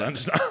the real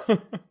lunch now.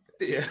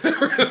 Yeah.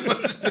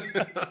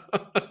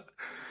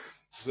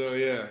 So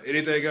yeah.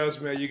 Anything else,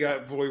 man, you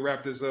got before we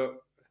wrap this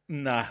up?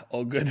 Nah,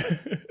 all good.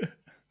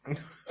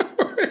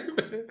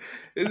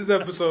 This is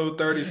episode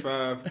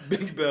 35.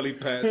 Big Belly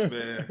Pats,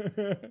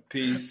 man.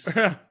 Peace.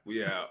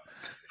 We out.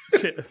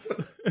 Cheers.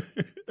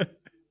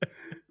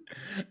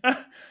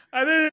 I didn't